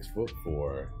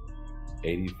 6'4",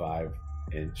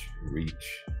 85-inch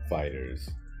reach fighters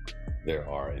there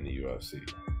are in the UFC.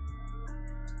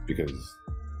 Because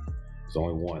there's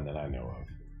only one that I know of.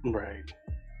 Right.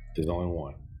 There's only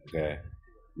one. Okay.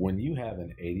 When you have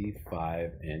an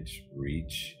 85-inch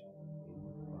reach,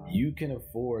 you can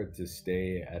afford to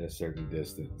stay at a certain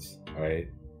distance. All right.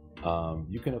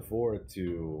 You can afford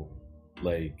to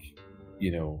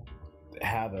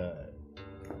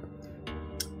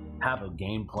have a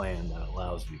game plan that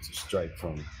allows you to strike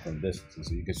from distance.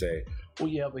 So you can say, well,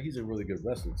 yeah, but he's a really good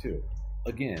wrestler too.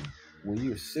 Again, when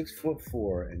you're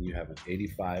 6'4" and you have an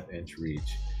 85-inch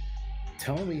reach,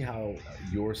 tell me how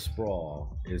your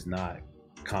sprawl is not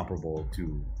comparable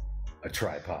to a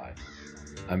tripod.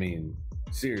 I mean,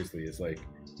 seriously, it's like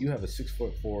you have a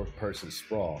 6'4" person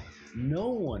sprawl. No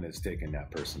one is taking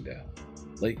that person down.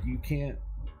 You can't.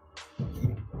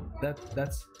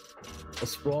 That's a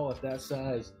sprawl at that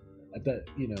size, at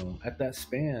that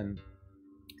span.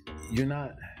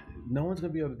 No one's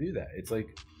gonna be able to do that. It's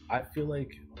I feel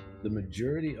like the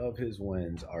majority of his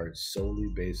wins are solely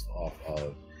based off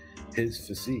of his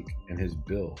physique and his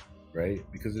build, right?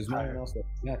 Because there's no one else that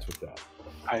can match with that.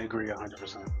 I agree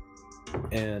 100%.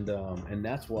 And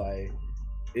that's why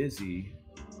Izzy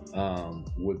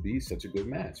would be such a good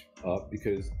match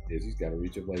because Izzy's got a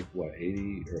reach of like what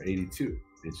 80 or 82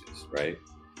 inches, right?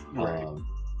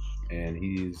 And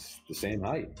he's the same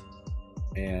height.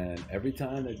 And every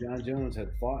time that John Jones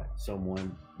had fought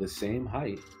someone the same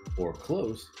height or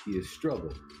close, he has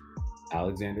struggled.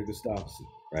 Alexander Gustafsson,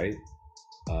 right?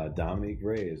 Dominic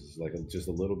Reyes is like just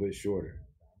a little bit shorter,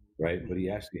 right? But he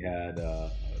actually had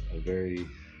a very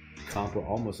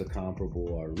almost a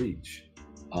comparable reach.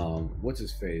 What's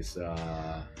his face?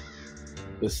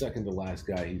 The second to last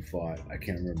guy he fought, I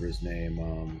can't remember his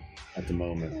name at the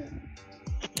moment,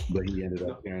 but he ended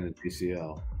up tearing his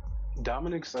ACL.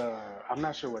 Dominic's, I'm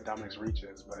not sure what Dominic's reach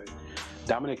is, but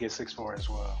Dominic is 6'4" as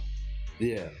well.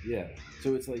 Yeah.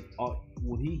 So it's like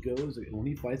when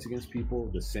he fights against people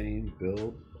the same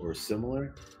build or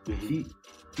similar, he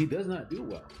does not do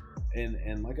well.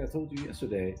 And like I told you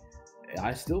yesterday,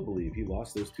 I still believe he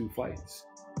lost those 2 fights.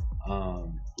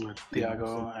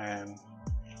 Thiago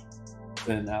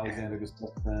and Alexander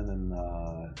Gustafsson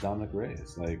and Dominic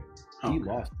Reyes. Like he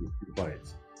lost those 2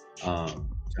 fights.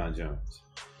 John Jones.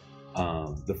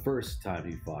 The first time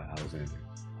he fought Alexander.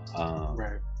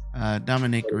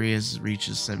 Dominic Reyes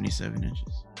reaches 77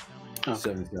 inches.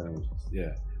 77 inches,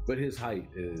 yeah. But his height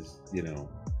is,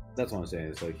 that's what I'm saying.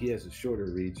 It's like he has a shorter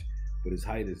reach, but his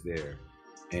height is there.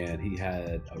 And he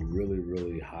had a really,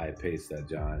 really high pace that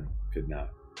John could not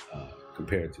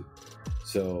compare to.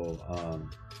 So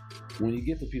when you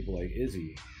get to people like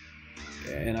Izzy,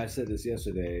 and I said this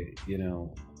yesterday,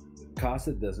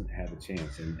 Costa doesn't have a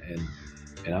chance. And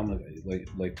I'm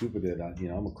like Cooper did, I'm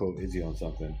gonna quote Izzy on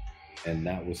something, and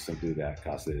that was simply that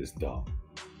Costa is dumb.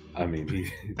 I mean, he's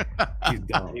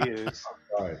dumb. He is.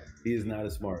 I'm sorry, he is not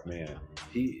a smart man.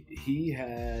 He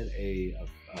had a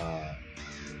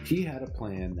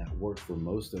plan that worked for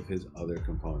most of his other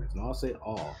components, and I'll say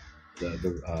all of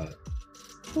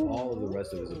the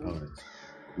rest of his opponents,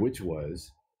 which was,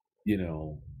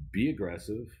 be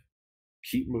aggressive,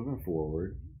 keep moving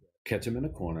forward, catch him in a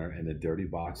corner, and then dirty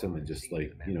box him and just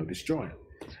destroy him.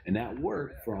 And that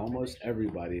worked for almost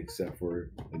everybody except for,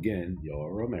 again,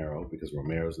 Yoel Romero, because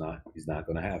he's not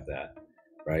going to have that,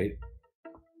 right?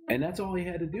 And that's all he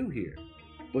had to do here.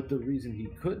 But the reason he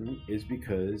couldn't is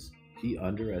because he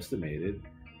underestimated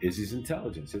Izzy's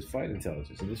intelligence, his fight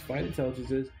intelligence. And his fight intelligence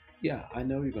is, yeah, I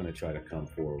know you're going to try to come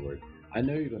forward. I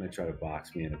know you're going to try to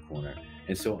box me in a corner.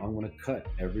 And so I'm going to cut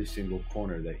every single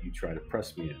corner that you try to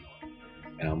press me in on.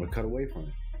 And I'm going to cut away from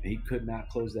it. And he could not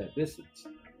close that distance.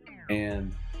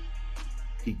 And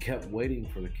he kept waiting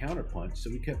for the counterpunch, so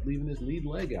he kept leaving his lead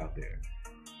leg out there.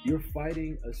 You're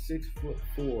fighting a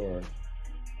 6'4"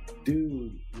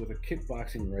 dude with a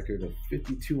kickboxing record of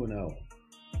 52-0,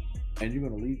 and you're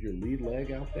going to leave your lead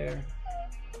leg out there?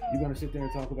 You're going to sit there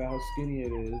and talk about how skinny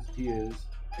he is.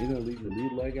 You're going to leave your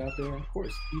lead leg out there? Of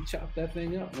course, he chopped that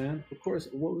thing up, man. Of course,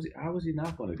 how was he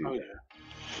not going to do that? Yeah.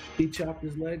 He chopped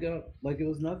his leg up like it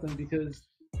was nothing because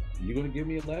you're going to give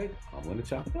me a leg? I'm going to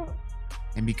chop it up.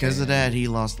 And because of that, he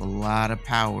lost a lot of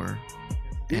power,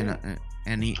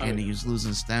 and he was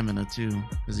losing stamina too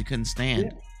because he couldn't stand.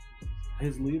 Yeah.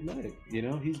 His lead leg,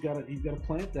 he's got to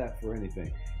plant that for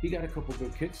anything. He got a couple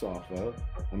good kicks off of.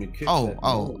 I mean, kicks.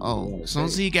 As soon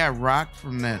as he got rocked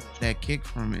from that kick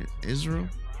from Israel,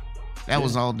 that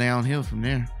was all downhill from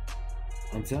there.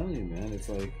 I'm telling you, man, it's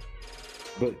like.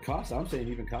 But Costa, I'm saying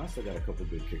even Costa got a couple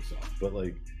good kicks off, but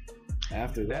like.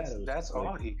 After that's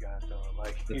all he got though.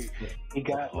 Like he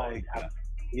got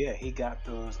he got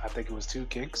those. I think it was 2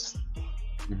 kicks.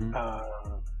 Mm-hmm.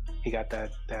 He got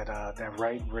that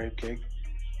right rib kick,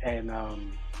 and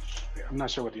I'm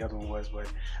not sure what the other one was, but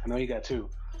I know he got 2.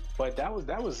 But that was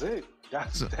it.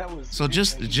 That was so.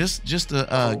 Just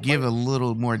to give a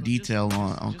little more detail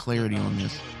on clarity on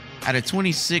this, out of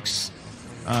 26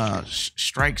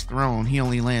 strikes thrown, he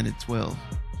only landed 12.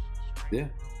 Yeah.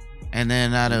 And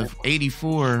then out of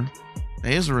 84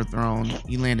 that Israel thrown,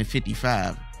 he landed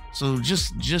 55. So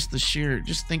just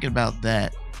thinking about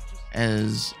that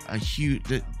as a huge,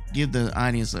 give the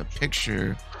audience a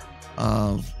picture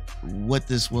of what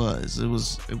this was. It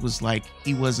was like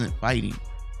he wasn't fighting,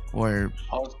 or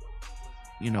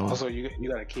Also, you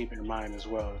got to keep in mind as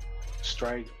well,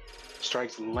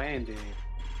 strikes landed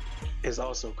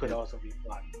could also be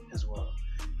blocked as well.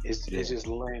 It's just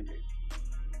landed.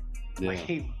 Yeah. Like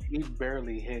he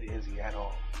barely hit Izzy at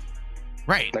all.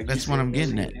 Right, like that's what I'm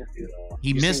getting at.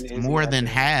 He missed more than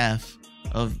half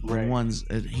of the ones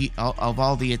of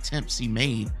all the attempts he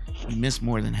made. He missed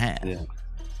more than half. Yeah.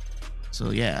 So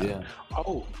yeah.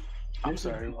 Oh, I'm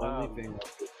sorry.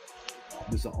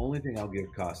 This is the only thing I'll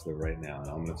give Costa right now, and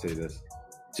I'm going to say this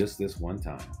just this one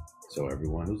time, so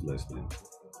everyone who's listening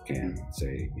can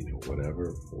say,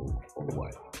 whatever or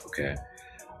what. Okay,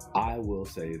 I will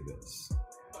say this.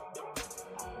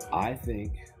 I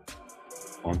think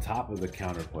on top of the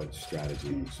counterpunch strategy,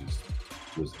 which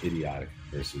was idiotic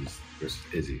versus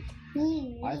Izzy,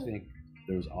 I think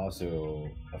there was also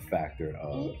a factor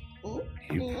of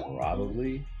he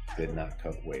probably did not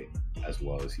cut weight as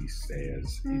well as he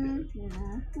says he did,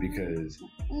 because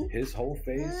his whole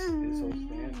face, his whole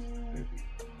stance,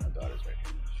 my daughter's right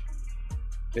here.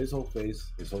 His whole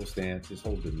face, his whole stance, his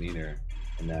whole demeanor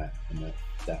in that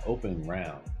opening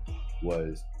round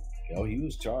was, he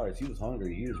was charged, he was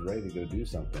hungry, he was ready to go do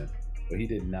something, but he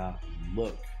did not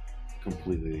look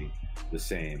completely the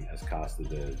same as Costa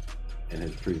did in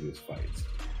his previous fights.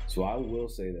 So I will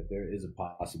say that there is a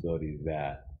possibility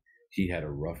that he had a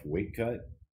rough weight cut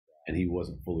and he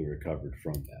wasn't fully recovered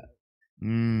from that.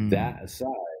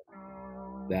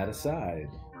 That aside.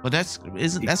 But that's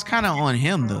kind of on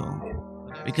him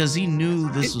though, because he knew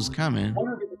this was coming.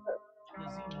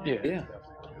 Yeah.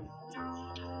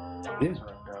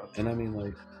 And I mean,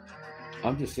 like,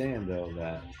 I'm just saying though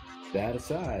that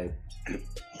aside,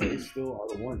 they still are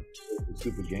the one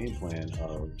super game plan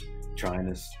of trying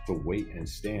to wait and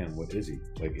stand with Izzy.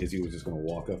 Like Izzy was just going to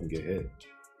walk up and get hit.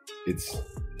 It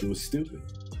was stupid.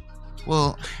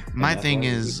 Well, my thing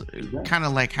is kind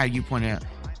of like how you pointed out.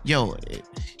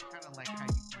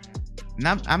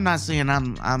 I'm not saying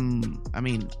I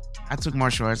mean, I took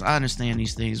martial arts. I understand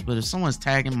these things, but if someone's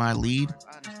tagging my lead,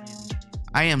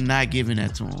 I am not giving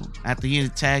that to him. After he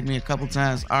had tagged me a couple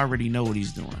times, I already know what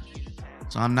he's doing.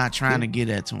 So I'm not trying to get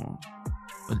that to him.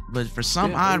 But for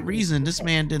some odd reason, this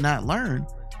man did not learn,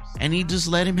 and he just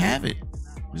let him have it.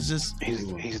 It's just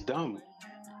he's dumb.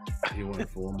 He went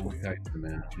full Mike Tyson,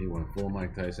 man. He went full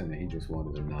Mike Tyson, and he just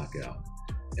wanted to knock out.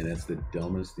 And that's the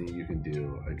dumbest thing you can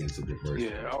do against a diverse.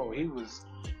 Yeah. Oh,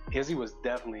 Izzy was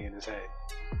definitely in his head,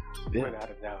 without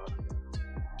a doubt.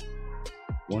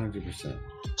 100%.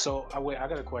 So I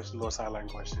got a question, a little sideline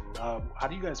question. How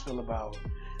do you guys feel about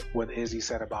what Izzy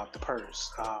said about the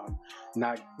purse? All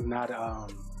that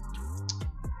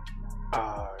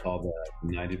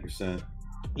 90%.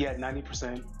 Yeah,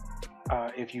 90%.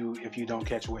 If you don't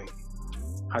catch weight,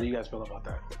 how do you guys feel about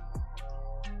that?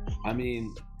 I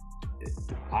mean,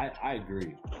 I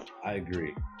agree.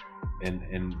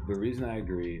 And the reason I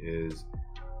agree is,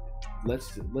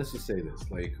 let's just say this.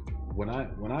 Like when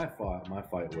I fought, my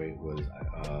fight weight was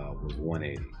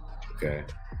 180. Okay,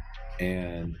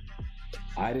 and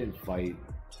I didn't fight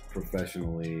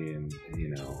professionally and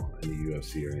in the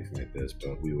UFC or anything like this,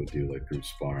 but we would do like group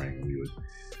sparring and we would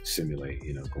simulate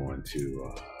going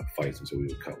to fights, and so we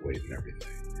would cut weight and everything.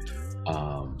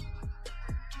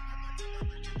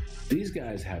 These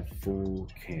guys have full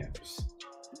camps,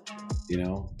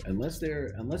 unless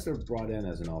they're brought in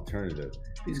as an alternative.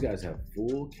 These guys have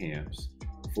full camps,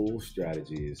 full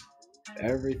strategies,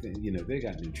 everything. They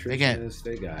got nutritionists.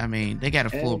 They got a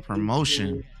full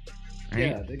promotion. Right?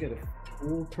 Yeah, they get a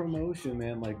full promotion,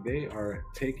 man. Like, they are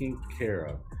taken care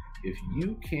of. If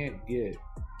you can't get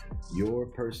your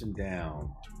person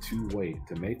down to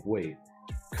make weight,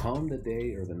 come the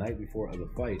day or the night before of the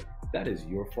fight, that is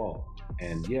your fault.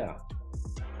 And yeah,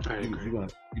 you're gonna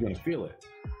feel it.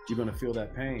 You're gonna feel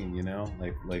that pain,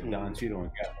 like Don Cheadle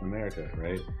in Captain America,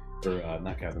 right? Or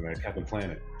not Captain America, Captain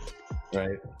Planet,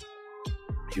 right?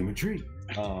 Human tree.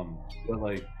 But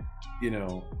like,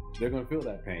 they're gonna feel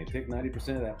that pain. Take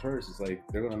 90% of that purse. It's like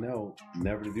they're gonna know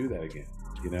never to do that again,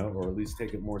 or at least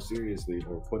take it more seriously,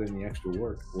 or put in the extra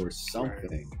work or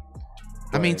something.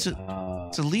 But, I mean,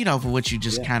 to lead off of what you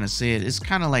just kind of said, it's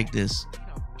kind of like this.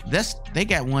 They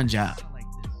got one job.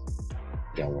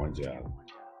 And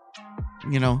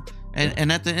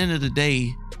at the end of the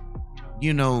day,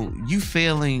 you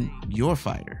failing your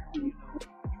fighter.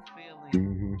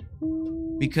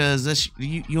 Because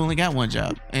you only got one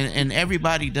job, and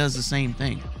everybody does the same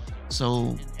thing.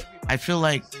 So I feel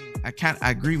like I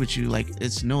agree with you. Like,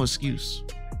 it's no excuse.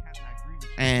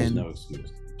 And there's no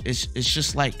excuse. It's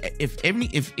just like if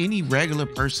any regular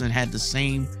person had the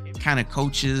same kind of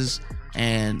coaches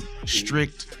and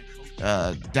strict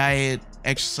diet,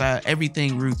 exercise,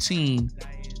 everything routine,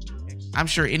 I'm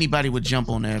sure anybody would jump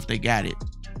on there if they got it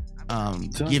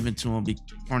given to them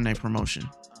from their promotion.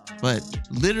 But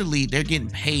literally, they're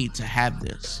getting paid to have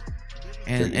this,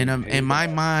 and in my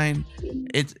mind,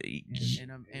 it's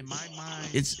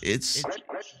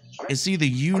either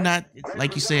you not,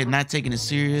 like you said, not taking it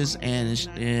serious,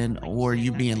 or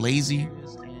you being lazy.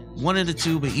 One of the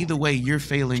two, but either way, you're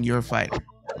failing your fighter.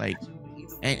 Like,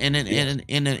 and in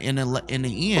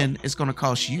the end, it's going to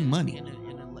cost you money.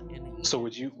 So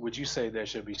would you say there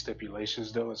should be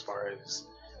stipulations though, as far as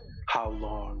how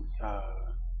long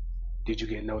did you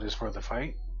get notice for the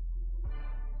fight?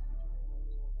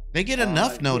 They get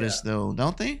enough notice though,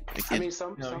 don't they? I mean,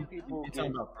 some people. You're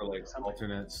talking about for like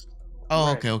alternates.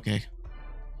 Oh, Right. okay.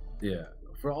 Yeah,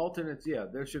 for alternates, yeah,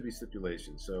 there should be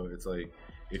stipulations. So it's like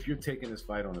if you're taking this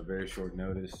fight on a very short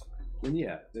notice, then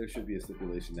yeah, there should be a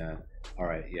stipulation that, all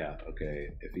right, yeah, okay,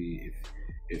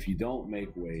 if you don't make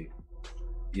weight,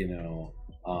 you know,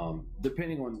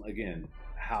 depending on again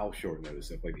how short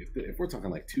notice. If we're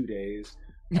talking like 2 days,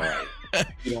 all right,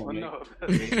 you don't make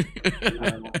weight, you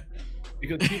know,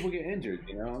 because people get injured,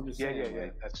 you know. I'm just saying, Yeah,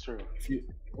 that's true.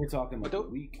 We're talking like a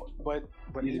week. But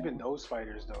even those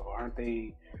fighters though, aren't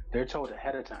they? They're told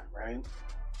ahead of time, right?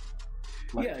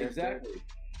 Like yeah, exactly.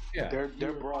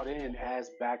 They're brought in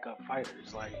as backup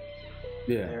fighters. Like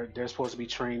they're supposed to be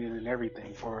training and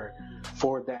everything for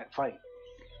that fight.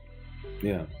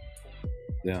 Yeah.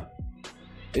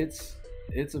 It's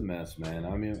a mess, man.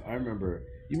 I mean,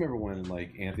 you remember when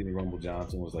like Anthony Rumble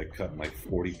Johnson was like cutting like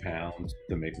 40 pounds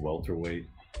to make welterweight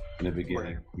in the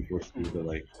beginning before he moved to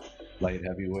like light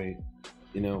heavyweight.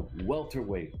 You know,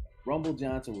 welterweight. Rumble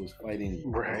Johnson was fighting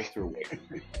welterweight.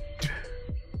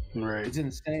 Right. It's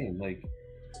insane. Like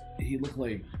he looked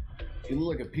like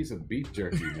a piece of beef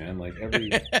jerky, man. Like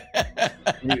every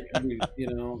you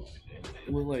know,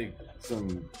 it looked like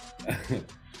some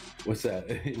what's that?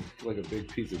 Like a big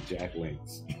piece of jack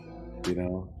wings, you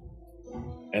know?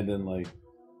 And then like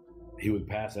he would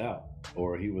pass out,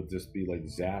 or he would just be like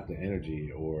zapped of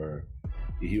energy, or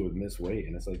he would miss weight.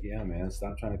 And it's like, yeah, man,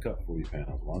 stop trying to cut 40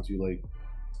 pounds. Why don't you like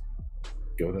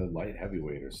go to light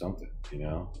heavyweight or something, you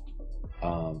know?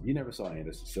 You never saw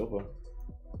Anderson Silva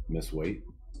miss weight.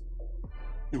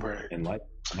 Right. And light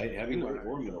heavyweight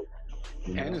or middle.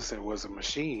 Anderson was a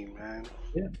machine, man.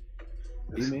 Yeah.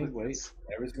 He made weight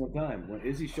every single time. When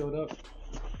Izzy showed up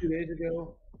 2 days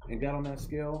ago and got on that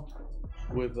scale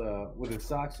with his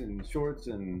socks and shorts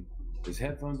and his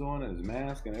headphones on and his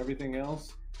mask and everything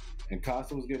else, and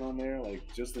Costa was getting on there like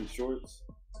just in shorts,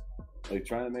 like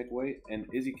trying to make weight, and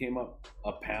Izzy came up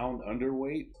a pound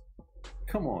underweight.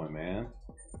 Come on, man.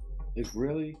 It's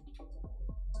really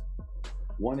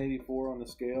 184 on the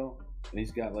scale, and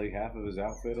he's got like half of his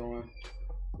outfit on.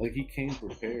 Like he came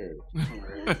prepared.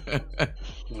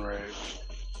 Right.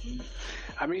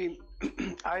 I mean,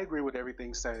 I agree with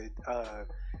everything said.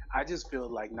 I just feel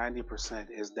like 90%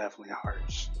 is definitely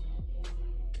harsh.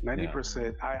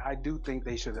 90%. I do think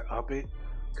they should up it,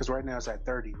 because right now it's at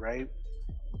 30, right?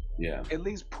 Yeah. At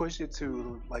least push it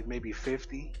to like maybe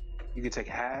 50. You could take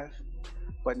half,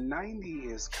 but 90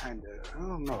 is kind of, I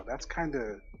don't know. That's kind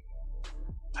of.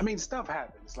 I mean, stuff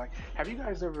happens. Like, have you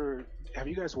guys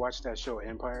watched that show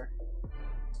Empire?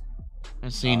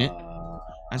 I've seen it.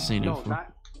 I've seen it. No,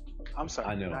 not. I'm sorry.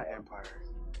 I know. Not Empire.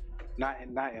 Not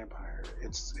Empire.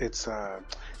 It's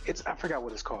I forgot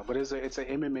what it's called, but it's an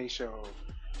MMA show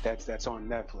that's on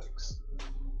Netflix.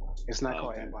 It's not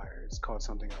called Empire. It's called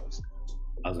something else.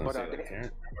 I was gonna say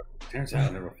like Terrence I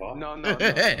never fought. No.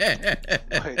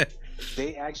 But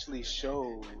they actually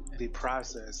show the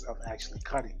process of actually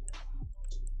cutting.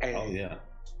 And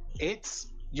it's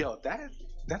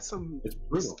that's some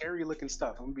scary looking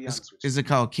stuff. I'm gonna be honest with you. Is it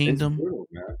called Kingdom?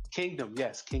 Kingdom,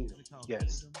 yes, Kingdom,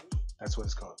 yes. That's what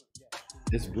it's called.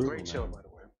 It's brutal. Great show, by the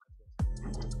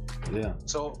way. Yeah.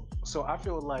 So I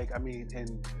feel like, I mean,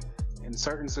 in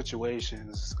certain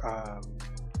situations,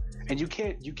 and you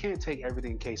can't take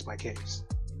everything case by case,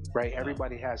 right?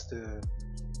 Everybody has to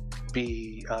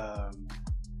be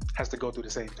has to go through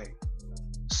the same thing.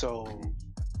 So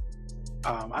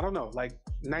I don't know, like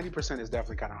 90% is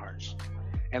definitely kind of harsh.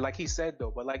 And like he said though,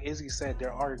 but like Izzy said,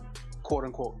 there are quote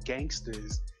unquote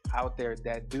gangsters out there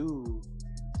that do,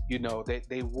 you know,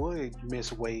 they would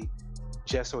miss weight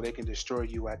just so they can destroy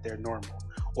you at their normal,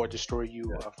 or destroy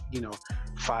you,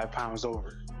 5 pounds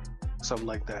over, something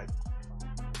like that.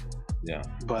 Yeah.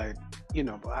 But, you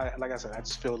know, like I said, I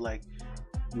just feel like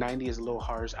 90 is a little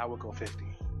harsh. I would go 50.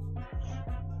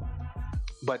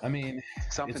 But I mean,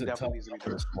 something definitely needs to be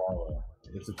done.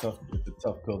 It's a tough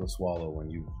pill to swallow when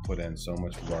you put in so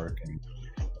much work and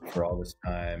for all this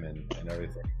time and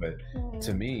everything. But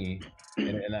to me,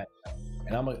 and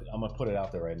I'm gonna put it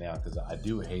out there right now, because I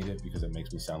do hate it, because it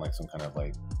makes me sound like some kind of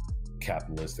like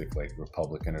capitalistic like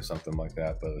Republican or something like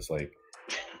that. But it's like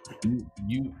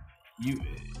you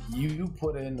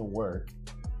put in the work,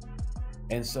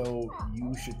 and so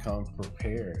you should come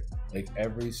prepared, like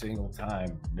every single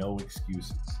time. No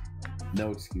excuses.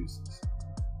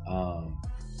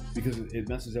 Because it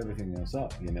messes everything else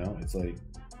up, you know. It's like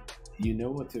you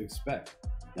know what to expect.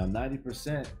 Now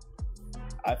 90%,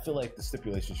 I feel like the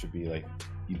stipulation should be like,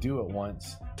 you do it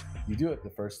once, you do it the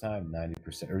first time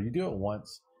 90%, or you do it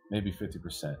once, maybe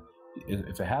 50%.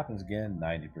 If it happens again,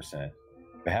 90%. If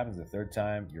it happens the third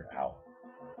time, you're out.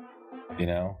 You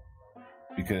know?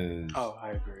 Because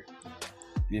I agree.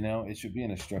 You know, it should be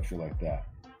in a structure like that.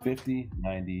 50,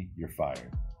 90, you're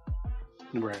fired.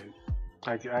 Right.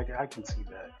 I can see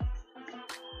that.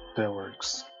 That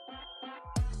works.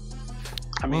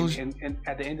 I mean, and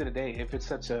at the end of the day, if it's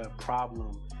such a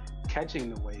problem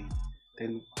catching the weight,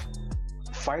 then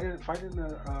fight in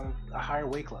a higher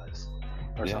weight class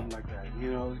or something like that.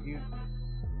 You know,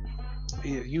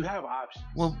 you have options.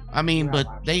 Well, I mean, but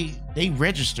they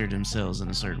register themselves in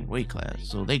a certain weight class,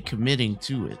 so they committing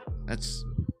to it.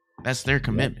 That's their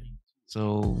commitment.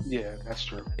 So yeah, that's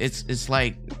true. It's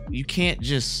like you can't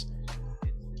just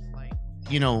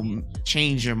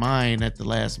change your mind at the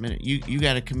last minute. You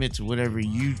got to commit to whatever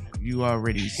you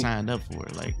already signed up for.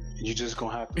 Like, you just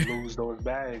gonna have to lose those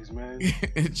bags, man.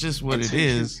 It's just what it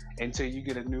is. Until you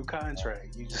get a new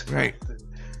contract. You just right.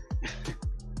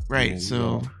 Right. Yeah,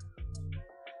 so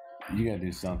you gotta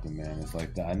do something, man. It's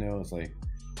like I know it's like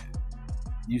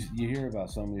you hear about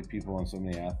so many people and so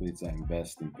many athletes that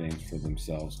invest in things for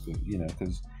themselves,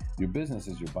 because your business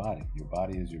is your body. Your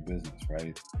body is your business,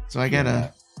 right? So I got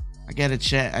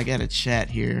a chat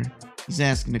here. He's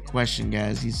asking the question,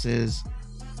 guys. He says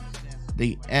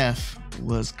the F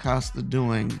was Costa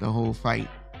doing the whole fight.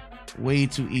 Way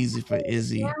too easy for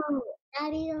Izzy.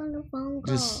 Daddy on the phone call.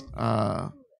 Just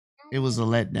it was a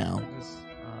letdown.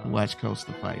 Watch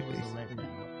Costa fight, basically.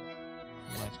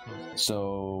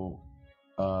 So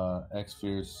X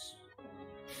Fierce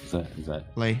is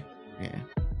that play?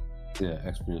 Yeah,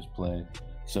 X Fierce play.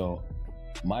 So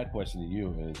my question to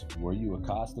you is, were you a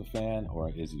Costa fan or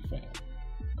an Izzy fan?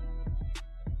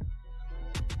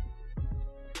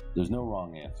 There's no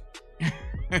wrong answer.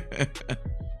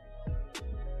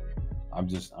 I'm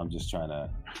just trying to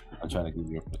give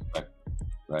you a perspective,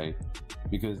 right?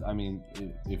 Because I mean,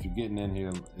 if you're getting in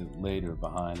here later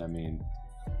behind, I mean,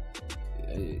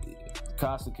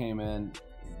 Costa came in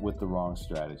with the wrong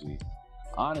strategy.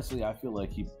 Honestly, I feel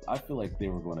like they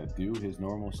were going to do his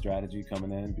normal strategy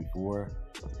coming in before,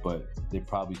 but they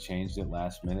probably changed it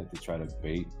last minute to try to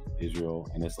bait Israel,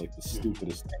 and it's like the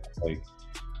stupidest thing. Like,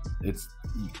 it's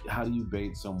how do you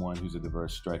bait someone who's a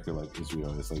diverse striker like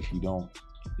Israel? It's like you don't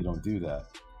do that.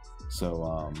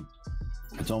 So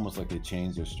it's almost like they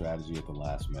changed their strategy at the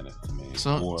last minute to me.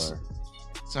 So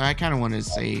I kind of want to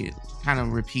say, kind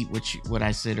of repeat what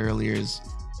I said earlier is,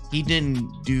 he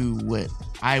didn't do what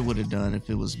I would have done if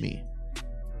it was me.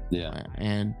 Yeah.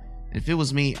 And if it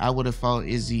was me, I would have fought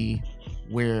Izzy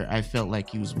where I felt like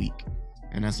he was weak,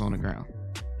 and that's on the ground.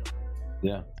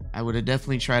 Yeah. I would have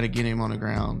definitely tried to get him on the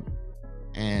ground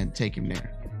and take him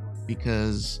there,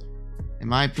 because in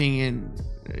my opinion,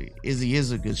 Izzy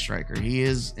is a good striker. He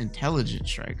is intelligent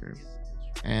striker.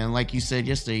 And like you said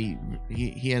yesterday,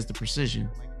 he has the precision.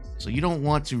 So you don't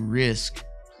want to risk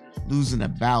losing a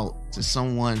bout to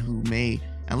someone who may,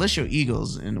 unless your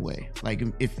ego's in the way. Like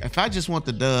if I just want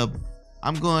the dub,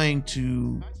 I'm going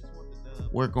to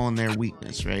work on their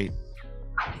weakness, right?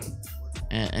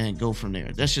 And go from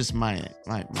there. That's just my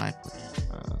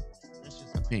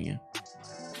opinion.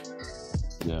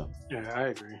 Yeah, I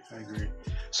agree.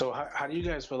 So how do you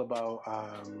guys feel about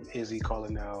Izzy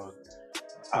calling out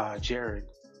Jared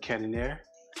Cannonier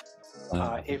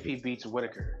if he beats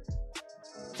Whitaker?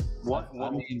 Wait,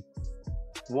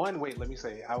 let me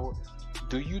say,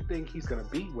 do you think he's going to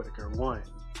beat Whitaker, 1?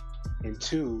 And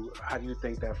 2, how do you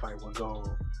think that fight will go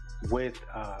with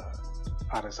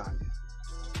Adesanya?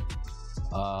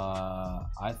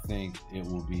 I think it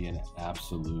will be an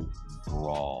absolute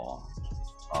brawl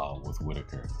with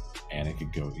Whitaker, and it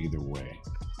could go either way.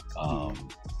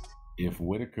 If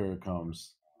Whitaker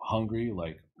comes hungry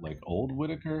like old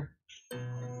Whitaker,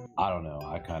 I don't know.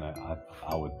 I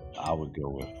would go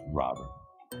with Robert.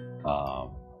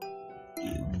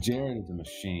 Jared is a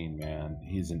machine, man.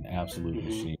 He's an absolute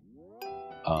machine.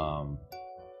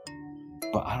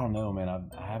 But I don't know, man. I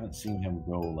haven't seen him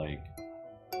go like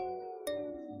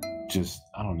just,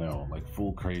 I don't know, like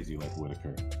full crazy like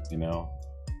Whitaker, you know?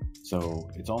 So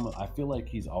it's almost, I feel like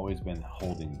he's always been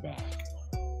holding back,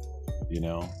 you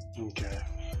know? Okay.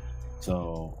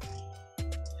 So,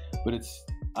 but it's,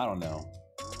 I don't know.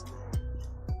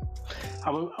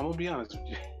 I'm gonna be honest with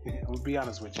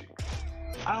you.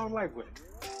 I don't like Whitaker.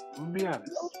 I'm gonna be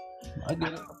honest. I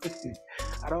get it.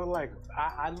 I don't like.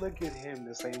 I look at him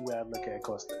the same way I look at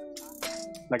Costa.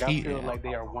 Like I feel like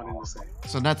they are one and the same.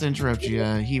 So not to interrupt you,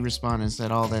 he responded and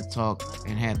said all that talk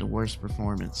and had the worst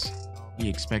performance. he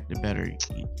expected better.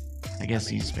 I guess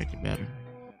he expected better.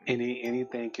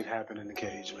 Anything could happen in the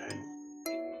cage, man.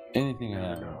 Anything can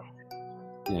happen.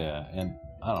 Yeah, and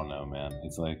I don't know, man.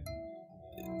 It's like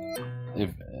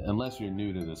unless you're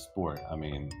new to the sport, I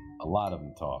mean, a lot of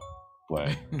them talk,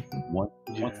 but once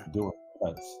the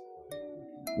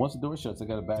door shuts, they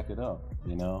got to back it up.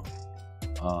 You know,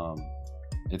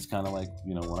 it's kind of like,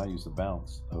 you know, when I used to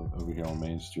bounce over here on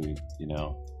Main Street. You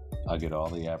know, I get all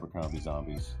the Abercrombie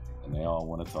zombies, and they all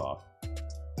want to talk.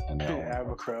 And they all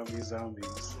Abercrombie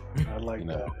zombies. I like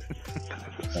that.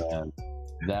 And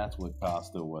that's what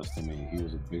Costa was to me.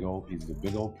 He's a big old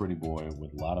pretty boy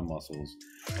with a lot of muscles.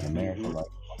 And America likes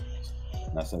muscles.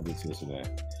 And I said this yesterday.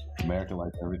 America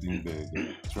likes everything big. They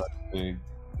like the truck big.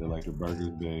 They like their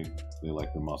burgers big. They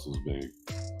like their muscles big.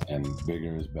 And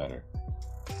bigger is better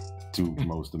to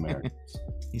most Americans.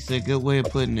 He said, good way of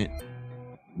putting it.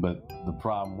 But the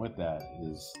problem with that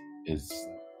is it's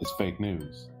fake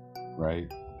news,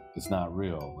 right? It's not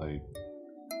real. Like,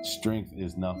 strength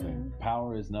is nothing.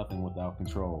 Power is nothing without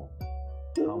control.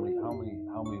 How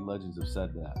many legends have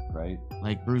said that, right?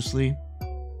 Like Bruce Lee,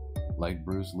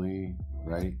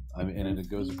 right? I mean, and it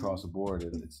goes across the board.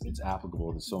 It's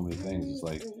applicable to so many things. It's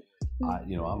like,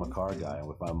 I'm a car guy,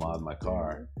 and if I mod my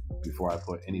car, before I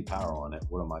put any power on it,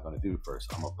 what am I going to do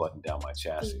first? I'm going to button down my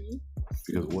chassis,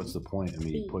 because what's the point of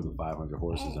me putting 500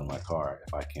 horses in my car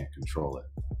if I can't control it,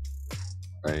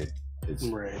 right?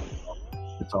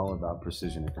 It's all about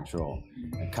precision and control.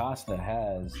 And Costa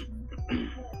has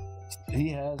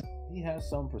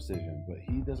some precision, but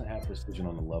he doesn't have precision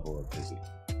on the level of Izzy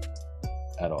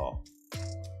at all.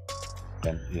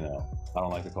 And, you know, I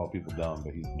don't like to call people dumb,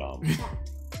 but he's dumb.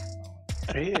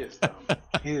 He is dumb.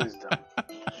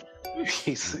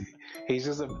 He's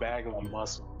just a bag of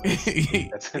muscle.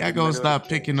 Y'all gonna stop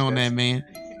picking on that man.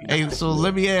 Hey, so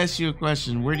let me ask you a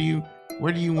question. Where do you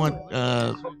want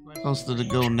Costa to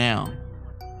go now?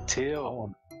 Till. I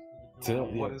want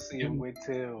Yeah. to see him with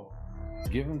Till.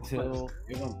 Give him Till.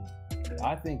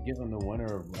 I think give him the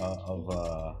winner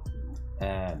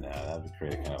that would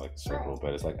create kind of like a circle.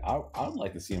 But it's like I'd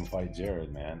like to see him fight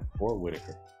Jared, man, or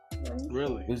Whitaker.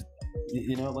 Really?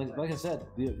 You know, like I said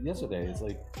yesterday, it's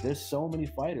like there's so many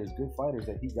fighters, good fighters,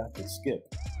 that he got to skip.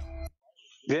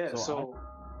 Yeah. So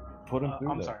put him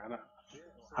through. I'm sorry.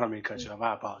 I don't mean to cut you off.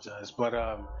 I apologize. But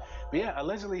yeah,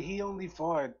 allegedly he only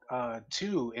fought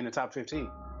 2 in the top 15.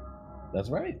 That's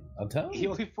right. I'm telling you. He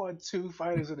only fought 2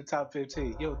 fighters in the top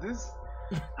 15. Yo,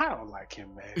 I don't like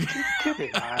him, man. Get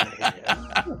it out of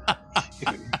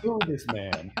here. Boo this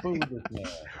man.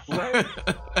 Right?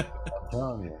 I'm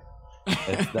telling you.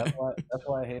 That's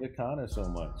why I hated Conor so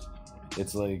much.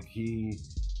 It's like he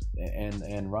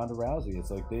and Ronda Rousey.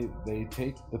 It's like they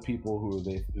take the people who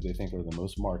they think are the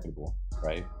most marketable,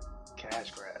 right?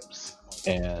 Cash grabs.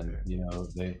 And you know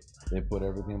they put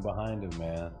everything behind him,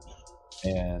 man.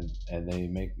 And they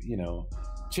make, you know,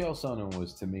 Chael Sonnen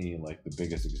was to me like the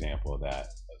biggest example of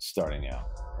that starting out,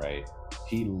 right?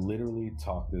 He literally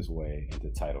talked his way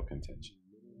into title contention.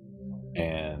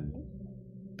 And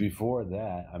before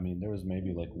that, I mean, there was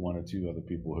maybe like 1 or 2 other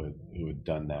people who had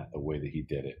done that the way that he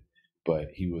did it, but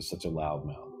he was such a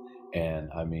loudmouth. And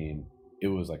I mean, it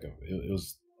was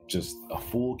just a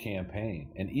full campaign.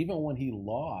 And even when he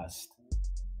lost,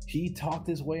 he talked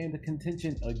his way into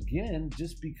contention again,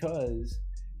 just because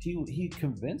he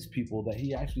convinced people that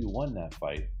he actually won that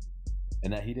fight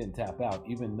and that he didn't tap out,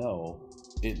 even though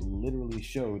it literally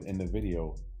showed in the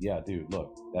video, yeah, dude,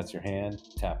 look, that's your hand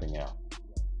tapping out.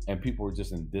 And people were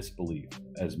just in disbelief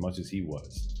as much as he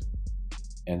was.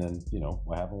 And then, you know,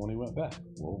 what happened when he went back?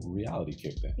 Well, reality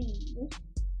kicked in.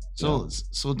 So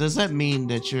does that mean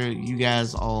that you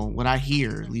guys all, what I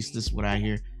hear, at least this is what I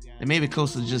hear, that maybe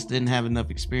Costa just didn't have enough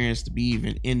experience to be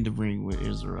even in the ring with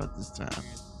Israel at this time?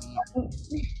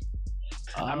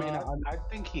 I mean, I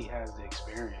think he has the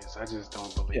experience. I just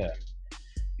don't believe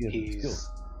it.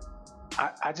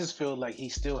 I just feel like he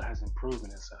still hasn't proven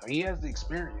himself. He has the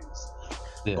experience,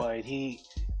 but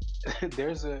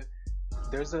there's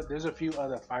a few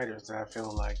other fighters that I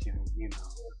feel like,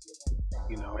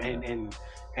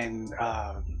 and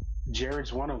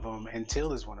Jared's one of them, and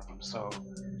Till is one of them. So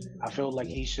I feel like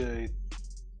he should,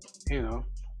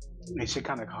 he should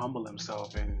kind of humble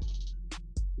himself and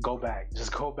go back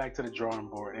to the drawing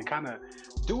board and kind of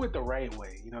do it the right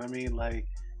way. You know what I mean? Like,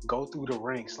 go through the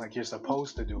ranks like you're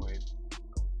supposed to do it.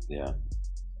 Yeah,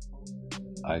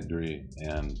 I agree.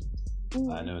 And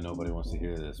I know nobody wants to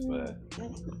hear this, but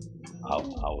I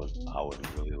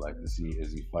would really like to see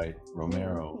Izzy fight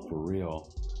Romero for real.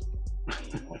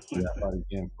 Yeah, fight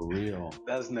again for real.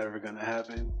 That's never gonna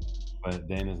happen. But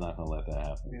Dana's not gonna let that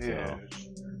happen. Yeah.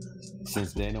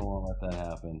 since Dana won't let that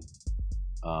happen,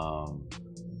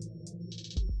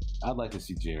 I'd like to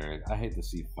see Jared. I hate to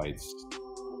see fights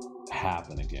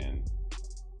happen again.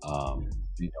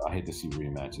 You know, I hate to see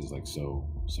rematches like so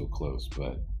close,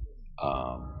 but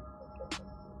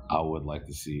I would like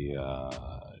to see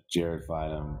Jared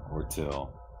fight him or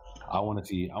Till. I want to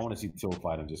see Till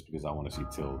fight him just because I want to see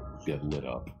Till get lit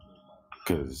up.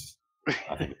 Because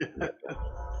I think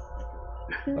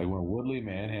like when Woodley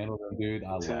manhandled him, dude,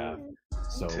 I laughed.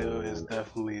 So Till is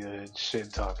definitely a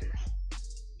shit talker.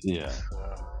 Yeah,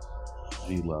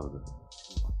 he loved it.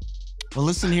 Well,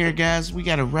 listen here, guys. We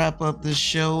got to wrap up this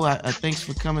show. Thanks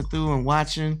for coming through and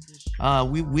watching.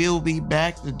 We will be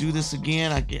back to do this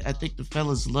again. I think the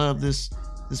fellas love this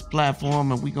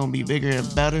platform, and we're gonna be bigger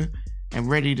and better and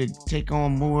ready to take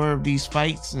on more of these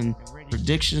fights and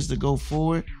predictions to go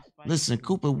forward. Listen,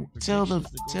 Cooper, tell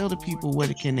the people where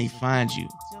can they find you.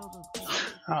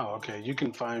 Oh, okay. You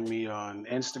can find me on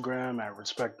Instagram at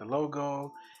Respect the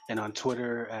Logo and on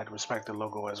Twitter at Respect the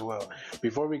Logo as well.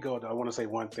 Before we go, though, I want to say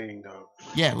one thing, though.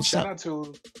 Yeah, what's Shout up? out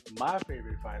to my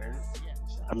favorite fighter,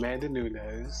 Amanda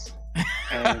Nunes.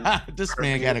 And this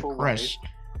man got a crush.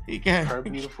 He got her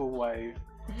beautiful wife,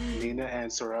 Nina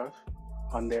Ansaroff,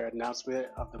 on their announcement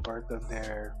of the birth of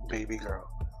their baby girl.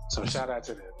 So shout out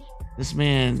to them. This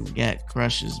man got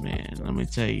crushes, man. Let me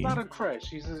tell you. Not a crush.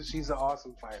 She's an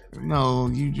awesome fighter. Man. No,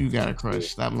 you got a crush.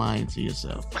 Stop lying to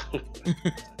yourself.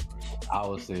 I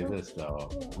will say this though.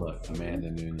 Look, Amanda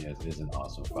Nunes is an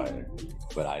awesome fighter,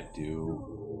 but I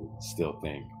do still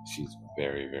think she's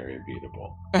very, very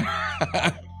beatable.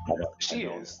 She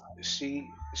is.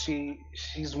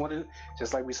 She's one of,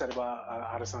 just like we said about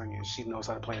Adesanya. She knows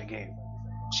how to play the game.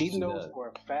 She knows for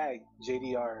a fact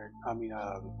GDR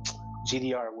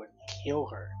would kill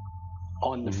her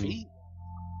on the feet.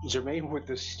 Jermaine would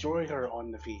destroy her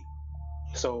on the feet.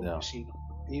 So she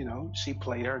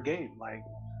played her game. Like,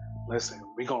 listen,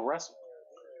 we gonna wrestle.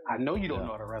 I know you don't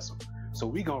know how to wrestle, so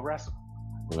we gonna wrestle.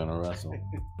 We're gonna wrestle.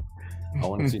 I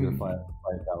want to see her fight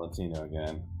Valentina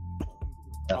again.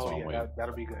 That's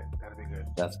that'll be good. That'll be good.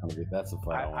 That's the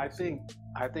fight. I think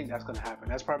that's gonna happen.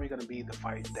 That's probably gonna be the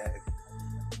fight that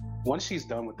once she's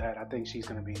done with that, I think she's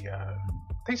gonna be done.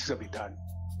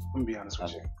 I'm gonna be honest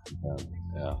with you.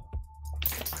 Yeah.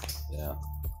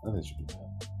 I think she'll be done.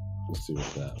 Let's see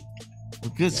what's that.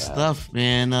 Well, good stuff,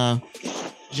 man.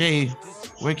 Jay,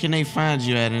 where can they find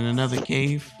you at? In another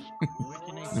cave?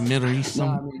 In the Middle East? No,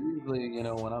 I mean, usually,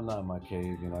 when I'm not in my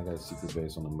cave, I got a secret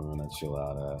base on the moon I chill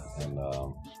out at, and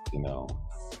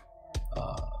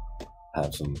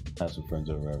have some friends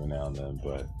over every now and then.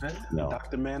 But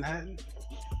Dr. Manhattan.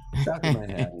 Dr.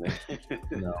 Manhattan.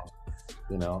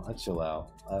 I chill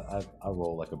out. I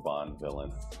roll like a Bond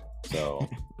villain, so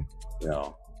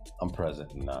I'm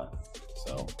present and not.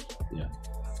 So yeah,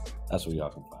 that's where y'all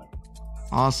can find me.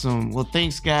 Awesome. Well,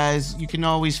 thanks, guys. You can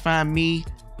always find me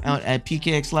out at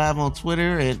PKX Live on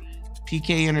Twitter, at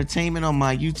PK Entertainment on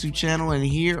my YouTube channel, and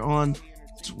here on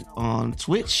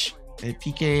Twitch at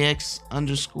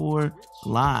PKX_live.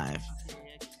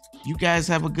 You guys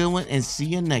have a good one, and see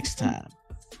you next time.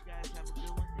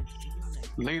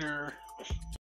 Later.